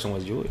the person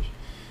was Jewish.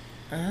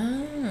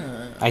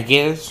 I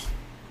guess.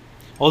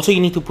 Also, you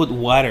need to put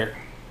water,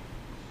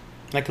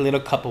 like a little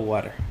cup of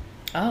water.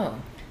 Oh.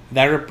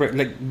 That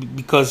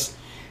because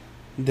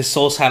the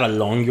souls had a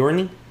long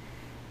journey,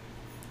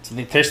 so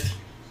they're thirsty.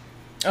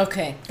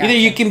 Okay. Gotcha. Either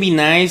you can be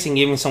nice and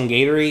give them some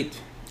Gatorade.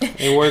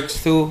 It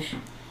works too.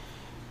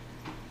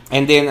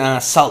 And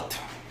then salt.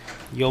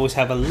 You always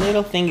have a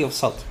little thing of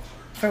salt.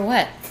 For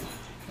what?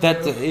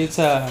 That it's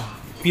a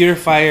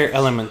purifier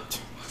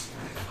element.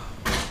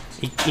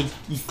 It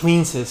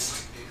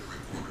cleanses.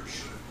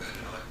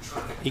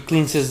 It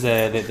cleanses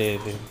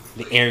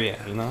the area,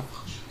 you know.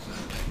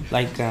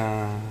 Like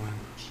I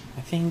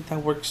think that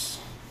works.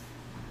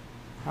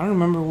 I don't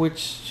remember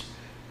which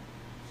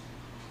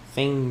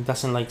thing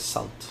doesn't like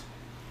salt,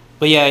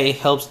 but yeah, it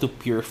helps to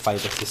purify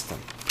the system.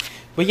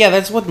 But yeah,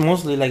 that's what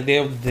mostly like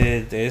they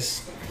did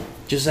this.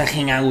 Just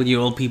hang out with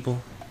your old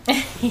people.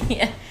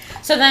 Yeah.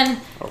 So then,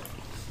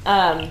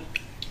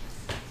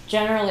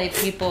 generally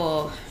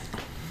people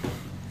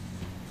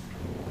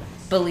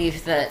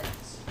believe that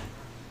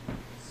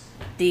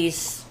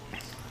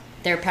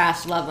their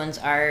past loved ones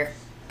are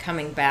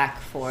coming back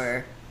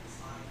for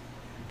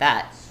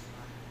that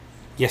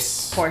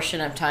Yes.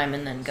 portion of time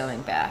and then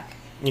going back.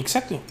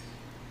 Exactly.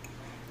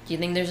 Do you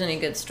think there's any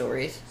good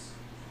stories?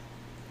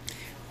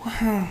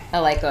 Wow.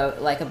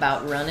 Like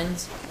about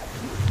run-ins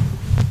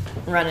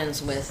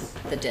with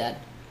the dead,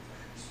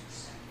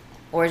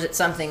 or is it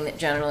something that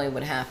generally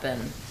would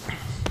happen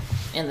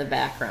in the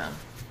background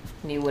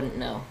and you wouldn't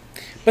know?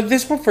 But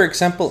this one, for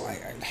example,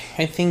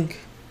 I think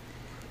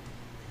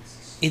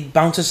it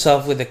bounces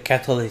off with the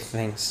Catholic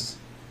things,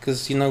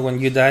 because you know when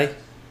you die,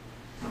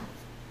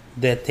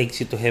 that takes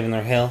you to heaven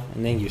or hell,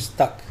 and then you're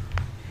stuck.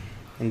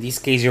 In this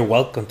case, you're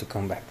welcome to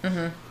come back.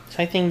 Mm-hmm.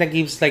 So I think that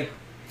gives like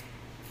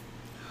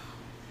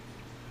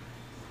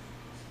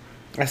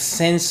a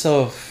sense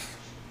of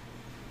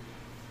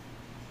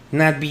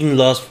not being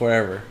lost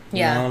forever.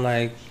 Yeah. You know,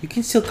 like you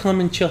can still come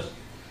and chill.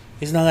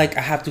 It's not like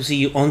I have to see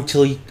you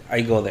until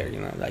I go there. You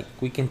know, like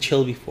we can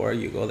chill before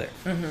you go there,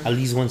 at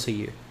least once a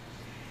year.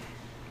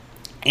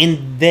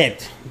 And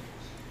that,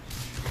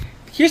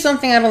 here's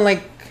something I don't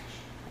like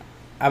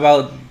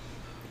about.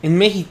 In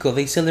Mexico,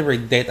 they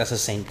celebrate death as a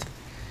saint.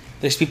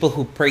 There's people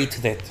who pray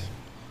to death.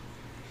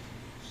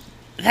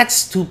 That's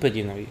stupid,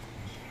 you know.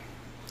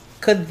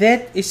 Cause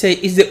death is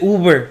the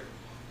Uber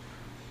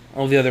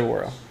of the other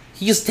world.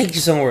 He just takes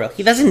you somewhere else.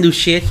 He doesn't do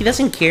shit. He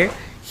doesn't care.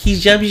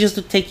 His job is just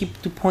to take you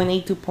to point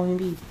A to point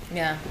B.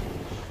 Yeah.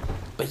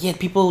 but yet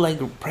people like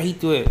pray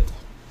to it,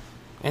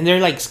 and they're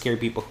like scared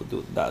people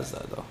who does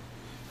that though.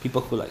 People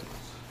who like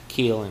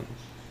kill and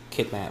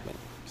kidnap and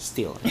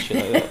steal and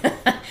shit like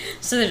that.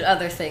 So there's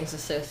other things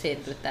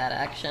associated with that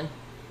action.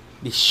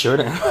 They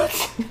shouldn't.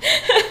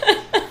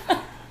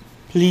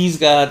 Please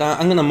God,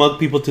 I'm gonna mug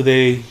people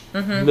today.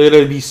 Let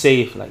it be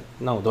safe. Like,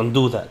 no, don't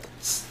do that.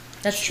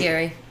 That's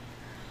scary.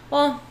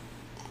 Well,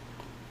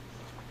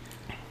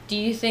 do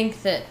you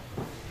think that...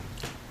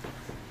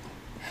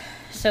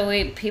 So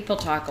people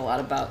talk a lot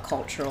about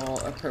cultural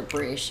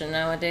appropriation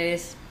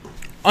nowadays.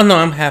 Oh no,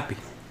 I'm happy.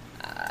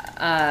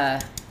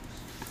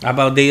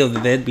 About Day of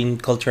the Dead being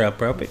cultural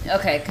appropriate.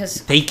 Okay,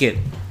 because Take it.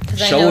 I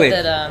Show know it.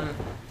 that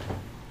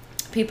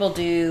people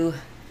do,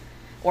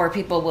 or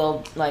people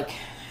will like...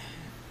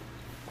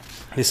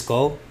 The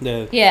skull?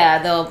 Yeah,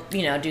 they'll,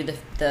 do the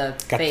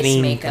face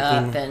Catherine, makeup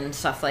Catherine. and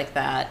stuff like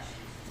that.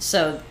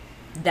 So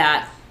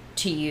that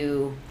to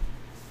you...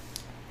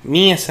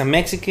 Me as a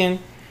Mexican,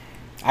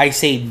 I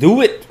say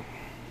do it.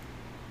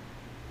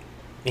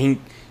 And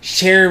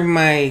share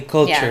my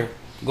culture.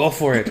 Yeah. Go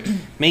for it.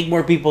 Make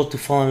more people to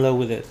fall in love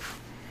with it.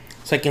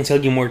 So I can sell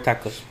you more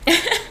tacos.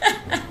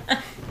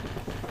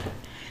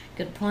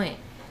 Good point.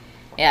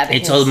 Yeah,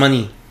 because... It's all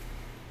money.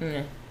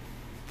 Mm.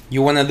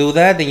 You want to do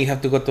that, then you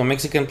have to go to a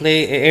Mexican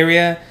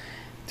area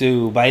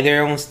to buy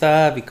their own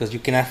stuff because you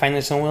cannot find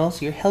it somewhere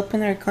else. You're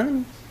helping our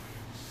economy.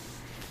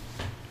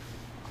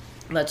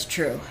 That's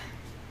true.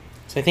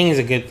 So I think it's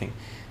a good thing.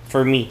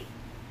 For me,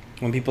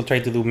 when people try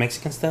to do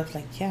Mexican stuff,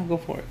 like, yeah, go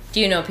for it. Do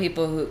you know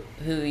people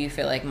who you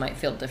feel like might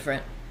feel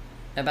different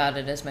about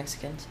it as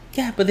Mexicans?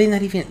 Yeah, but they're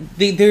not even...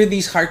 They're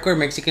these hardcore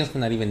Mexicans who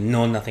not even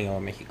know nothing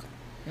about Mexico.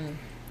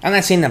 I'm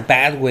not saying a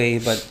bad way,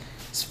 but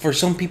for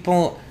some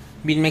people...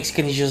 Being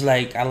Mexican is just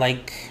like, I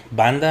like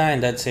banda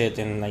and that's it.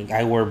 And like,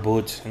 I wear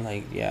boots. And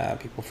like, yeah,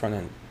 people from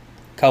and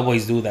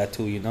cowboys do that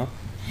too,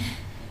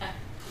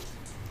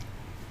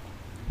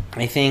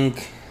 I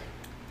think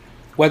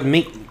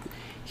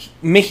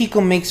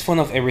Mexico makes fun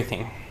of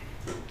everything.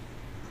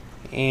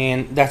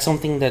 And that's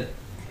something that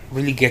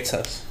really gets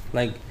us.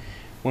 Like,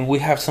 when we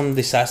have some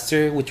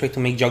disaster, we try to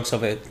make jokes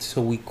of it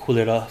so we cool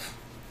it off.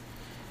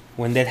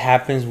 When that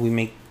happens, we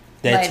make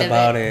bets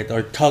about it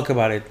or talk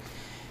about it.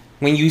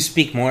 When you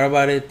speak more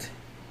about it,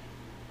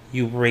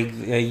 you break.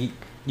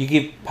 You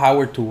give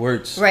power to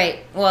words.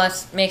 Right. Well,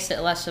 it makes it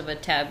less of a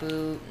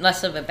taboo,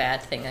 less of a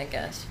bad thing, I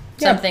guess.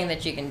 Yeah. Something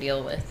that you can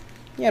deal with.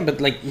 Yeah,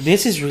 but like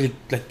this is really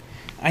like,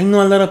 I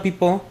know a lot of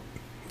people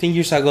 10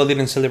 years ago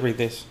didn't celebrate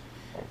this.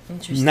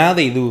 Interesting. Now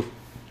they do.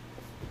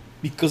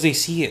 Because they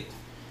see it.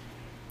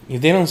 If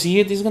they don't see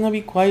it, it's gonna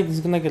be quiet. It's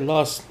gonna get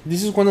lost.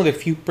 This is one of the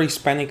few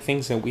pre-Hispanic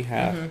things that we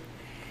have.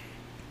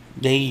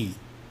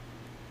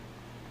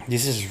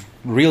 This is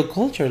real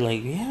culture.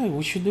 Like, yeah,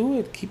 we should do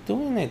it. Keep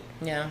doing it.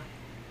 Yeah.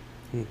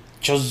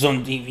 Just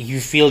don't. If you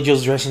feel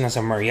just dressing as a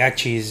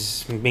mariachi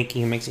is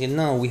making you Mexican.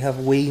 No, we have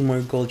way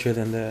more culture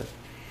than that.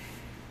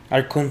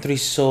 Our country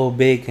is so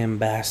big and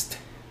vast.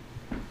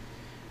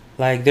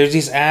 Like, there's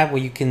this app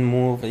where you can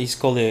move. It's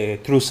called the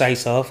True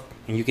Size Of,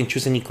 and you can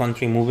choose any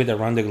country, move it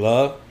around the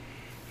globe,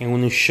 and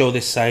when you show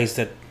the size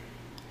that.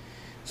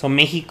 So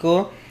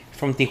Mexico,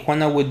 from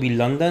Tijuana would be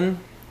London,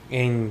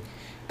 and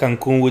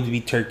Cancun would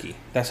be Turkey.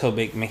 That's how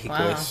big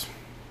Mexico is.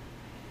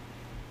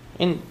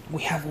 And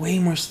we have way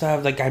more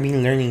stuff like I've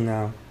been learning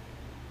now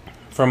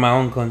from my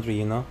own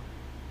country,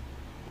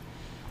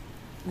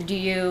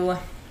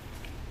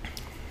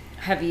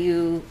 Have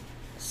you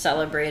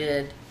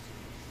celebrated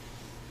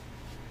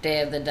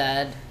Day of the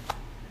Dead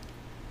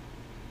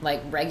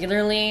like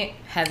regularly?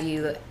 Have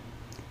you?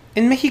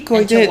 In Mexico,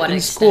 I did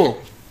in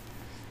school.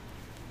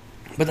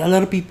 But a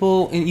lot of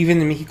people,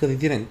 even in Mexico, they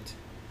didn't.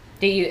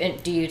 Do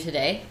you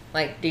today?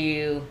 Like, do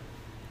you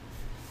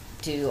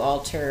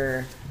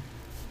alter?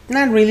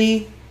 Not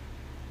really.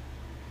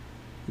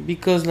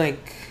 Because,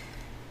 like,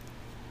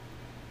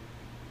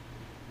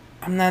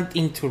 I'm not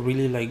into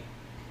really, like,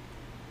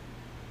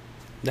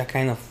 that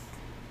kind of...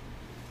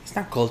 It's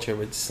not culture,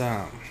 but it's...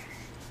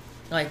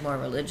 Like, more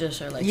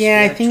religious or, like,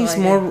 yeah, I think it's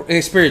more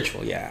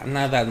spiritual, yeah.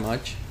 Not that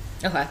much.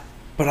 Okay.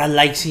 But I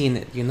like seeing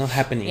it,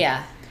 happening.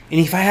 Yeah. And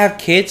if I have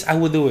kids, I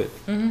would do it.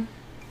 Mm-hmm.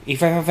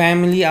 If I have a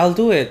family, I'll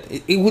do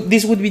it.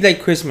 This would be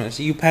like Christmas.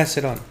 You pass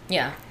it on.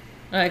 Yeah.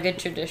 A good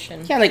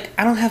tradition. Yeah, like,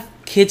 I don't have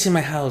kids in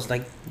my house.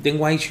 Like, then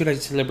why should I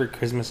celebrate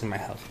Christmas in my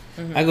house?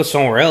 Mm-hmm. I go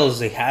somewhere else,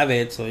 they have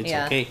it, so it's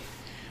okay.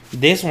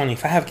 This one,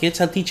 if I have kids,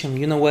 I'll teach them.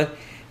 You know what?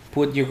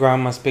 Put your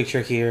grandma's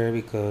picture here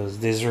because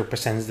this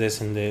represents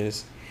this and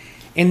this.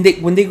 And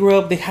when they grow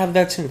up, they have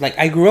that sense. Like,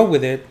 I grew up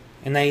with it,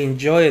 and I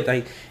enjoy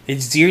it.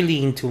 It's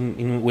dearly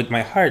with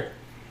my heart.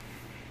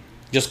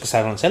 Just because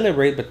I don't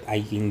celebrate, but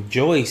I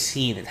enjoy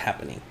seeing it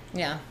happening.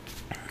 Yeah.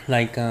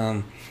 Like,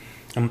 in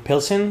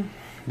Pilsen,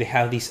 they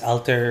have these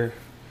altar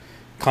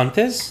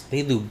contests.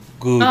 They do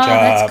good job. Oh,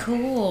 that's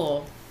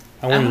cool.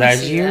 I went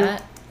last year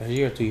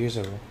or 2 years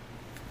ago.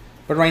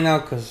 But right now,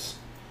 because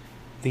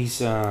these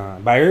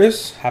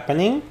virus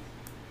happening.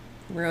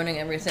 Ruining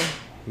everything.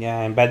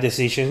 Yeah, and bad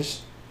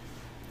decisions.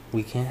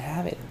 We can't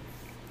have it.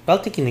 But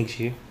I'll take it next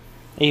year.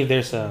 If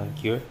there's a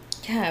cure.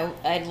 Yeah,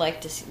 I'd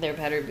like to see. There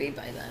better be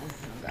by then.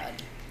 Oh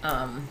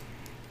God.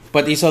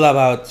 But it's all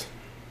about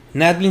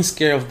not being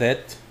scared of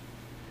death.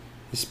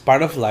 It's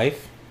part of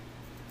life.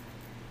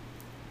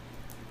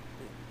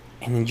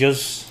 And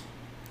just,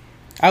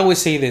 I always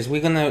say this: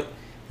 we're gonna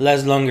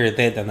last longer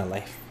dead than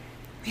alive.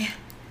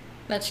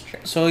 That's true.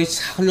 So it's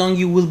how long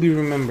you will be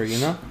remembered, you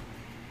know?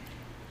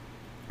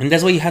 And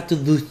that's why you have to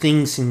do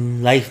things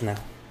in life now.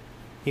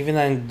 Even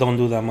I don't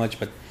do that much,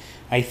 but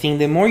I think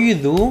the more you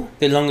do,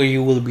 the longer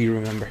you will be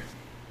remembered.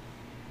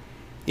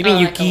 Even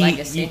like a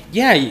legacy.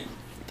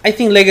 I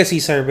think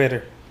legacies are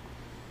better.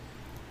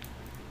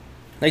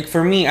 Like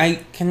for me,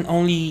 I can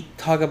only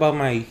talk about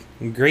my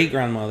great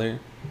grandmother,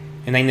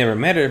 and I never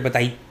met her, but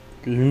I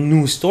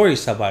knew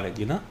stories about it,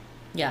 you know?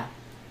 Yeah.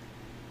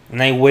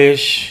 And I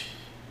wish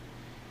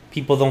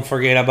people don't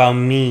forget about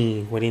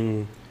me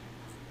within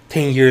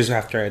 10 years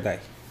after I die.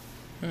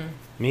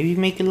 Maybe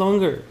make it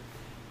longer.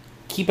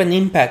 Keep an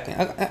impact,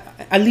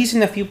 at least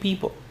in a few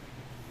people.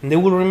 And they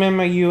will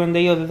remember you and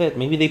they are dead.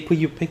 Maybe they put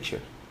your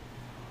picture.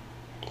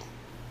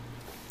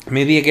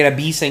 Maybe I get a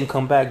visa and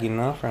come back, you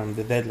know, from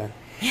the deadline.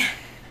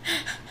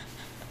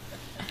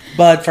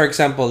 But for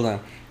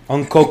example,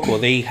 on Coco,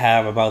 they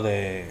have about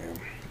the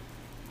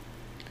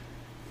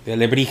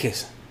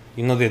Alebrijes.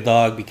 You know, the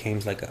dog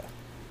becomes like a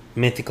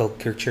mythical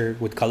creature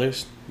with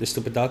colors. The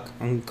stupid dog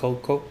on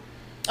Coco.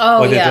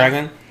 Oh, or the yeah.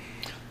 dragon.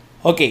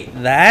 Okay,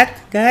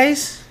 that,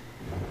 guys,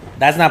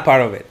 that's not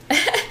part of it.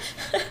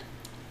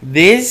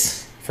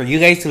 This, for you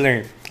guys to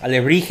learn.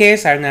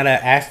 Alebrijes are not an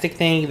Aztec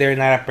thing. They're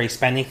not a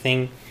pre-Hispanic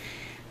thing.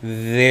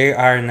 They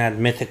are not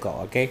mythical,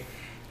 okay?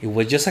 It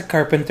was just a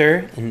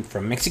carpenter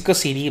from Mexico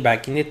City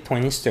back in the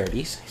 20s,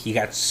 30s. He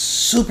got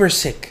super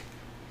sick.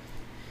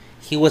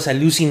 He was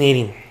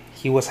hallucinating.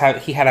 He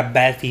had a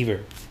bad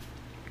fever.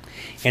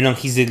 And on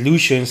his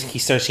delusions, he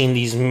starts seeing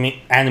these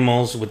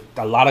animals with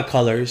a lot of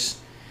colors,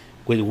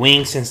 with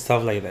wings and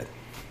stuff like that.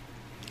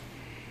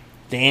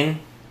 Then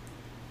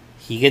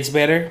he gets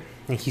better,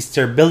 and he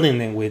starts building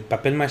them with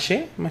papel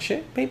mache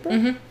paper.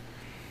 Mm-hmm.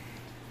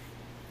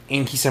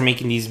 And he started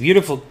making these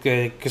beautiful,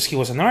 because he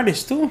was an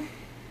artist too.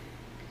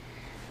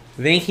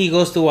 Then he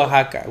goes to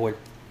Oaxaca, where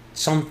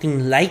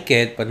something like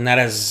it, but not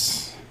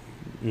as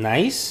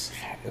nice,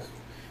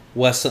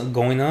 was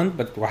going on.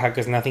 But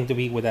Oaxaca is nothing to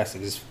be with us.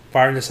 It's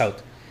far in the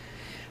south.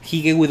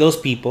 He get with those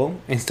people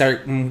and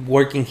start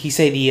working his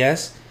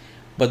ideas,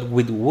 but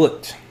with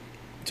wood.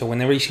 So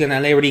whenever you see an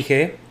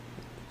alebrije,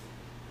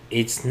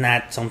 it's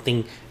not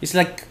something. It's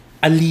like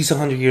at least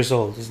 100 years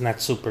old. It's not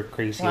super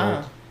crazy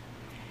old.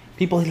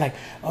 People are like,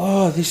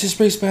 oh, this is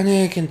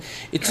pre-Hispanic and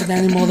it's an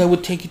animal that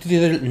would take you to the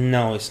other.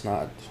 No, it's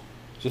not.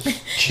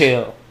 Just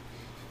chill.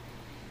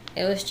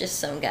 It was just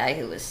some guy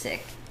who was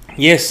sick.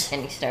 Yes.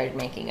 And he started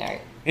making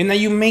art. And now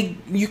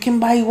you can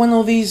buy one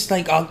of these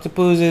like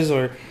octopuses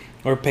or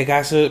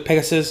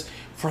Pegasus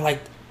for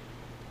like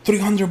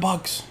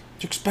 $300.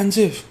 It's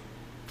expensive.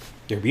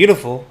 They're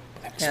beautiful,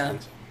 but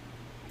expensive.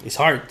 Yeah. It's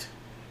art,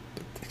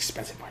 but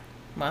expensive art.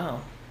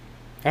 Wow.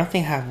 I don't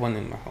think I have one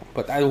in my home,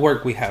 but at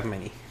work we have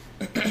many.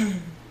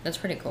 That's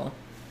pretty cool.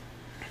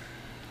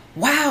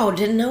 Wow,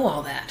 didn't know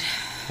all that.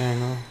 I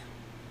know.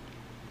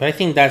 But I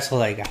think that's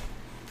all I got.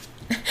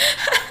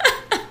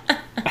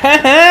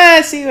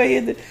 See what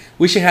you did.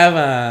 We should have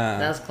a...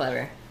 That was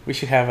clever. We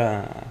should have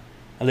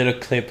a little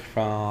clip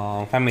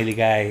from Family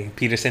Guy,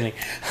 Peter saying,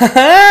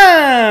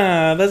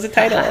 ha-ha! That's the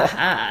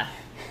title.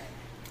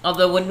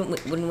 Although,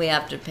 wouldn't we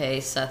have to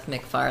pay Seth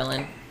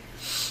MacFarlane?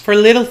 For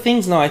little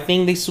things, no. I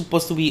think they're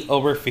supposed to be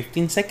over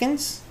 15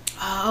 seconds.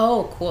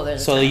 Oh, cool.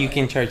 There's so you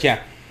can charge,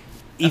 yeah.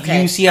 If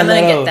okay. you see I'm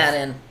gonna get that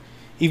in.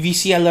 If you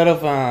see a lot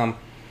of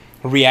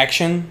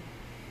reaction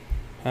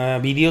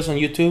videos on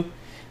YouTube,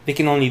 they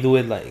can only do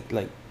it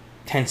like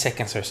 10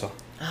 seconds or so.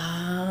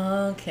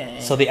 Okay.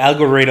 So the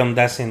algorithm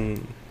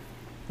doesn't...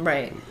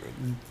 Right.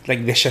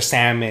 Like the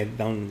Shazam it,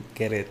 don't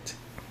get it.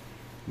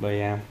 But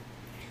yeah.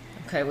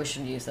 Okay, we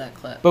should use that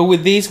clip. But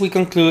with this, we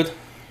conclude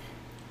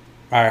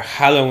our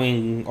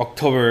Halloween,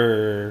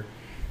 October,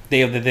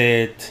 Day of the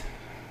Dead,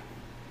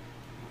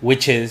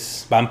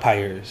 witches,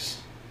 vampires,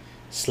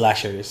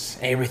 slashers,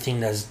 everything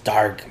that's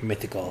dark,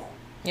 mythical.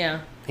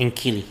 Yeah. And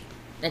killy.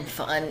 And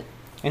fun.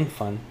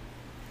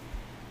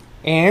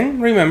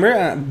 And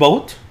remember,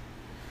 vote.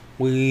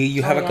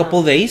 You have a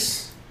couple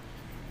days.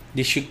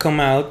 This should come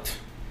out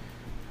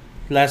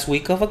last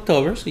week of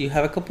October, so you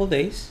have a couple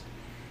days.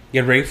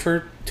 Get ready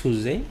for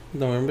Tuesday,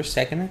 November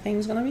 2nd, I think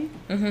it's gonna be.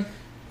 Mm-hmm.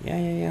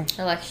 Yeah.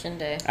 Election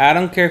day. I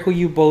don't care who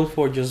you vote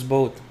for, just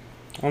vote.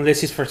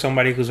 Unless it's for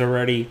somebody who's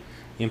already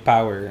in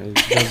power.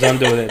 Just don't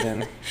do it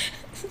then.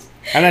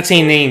 I'm not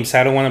saying names,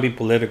 I don't want to be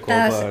political.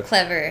 That was a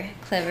clever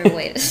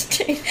way to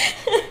say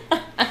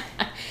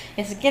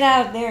is get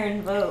out there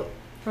and vote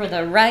for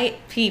the right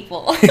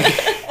people.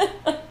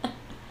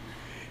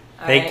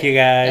 Thank you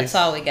guys. That's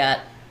all we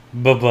got.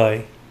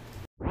 Bye-bye.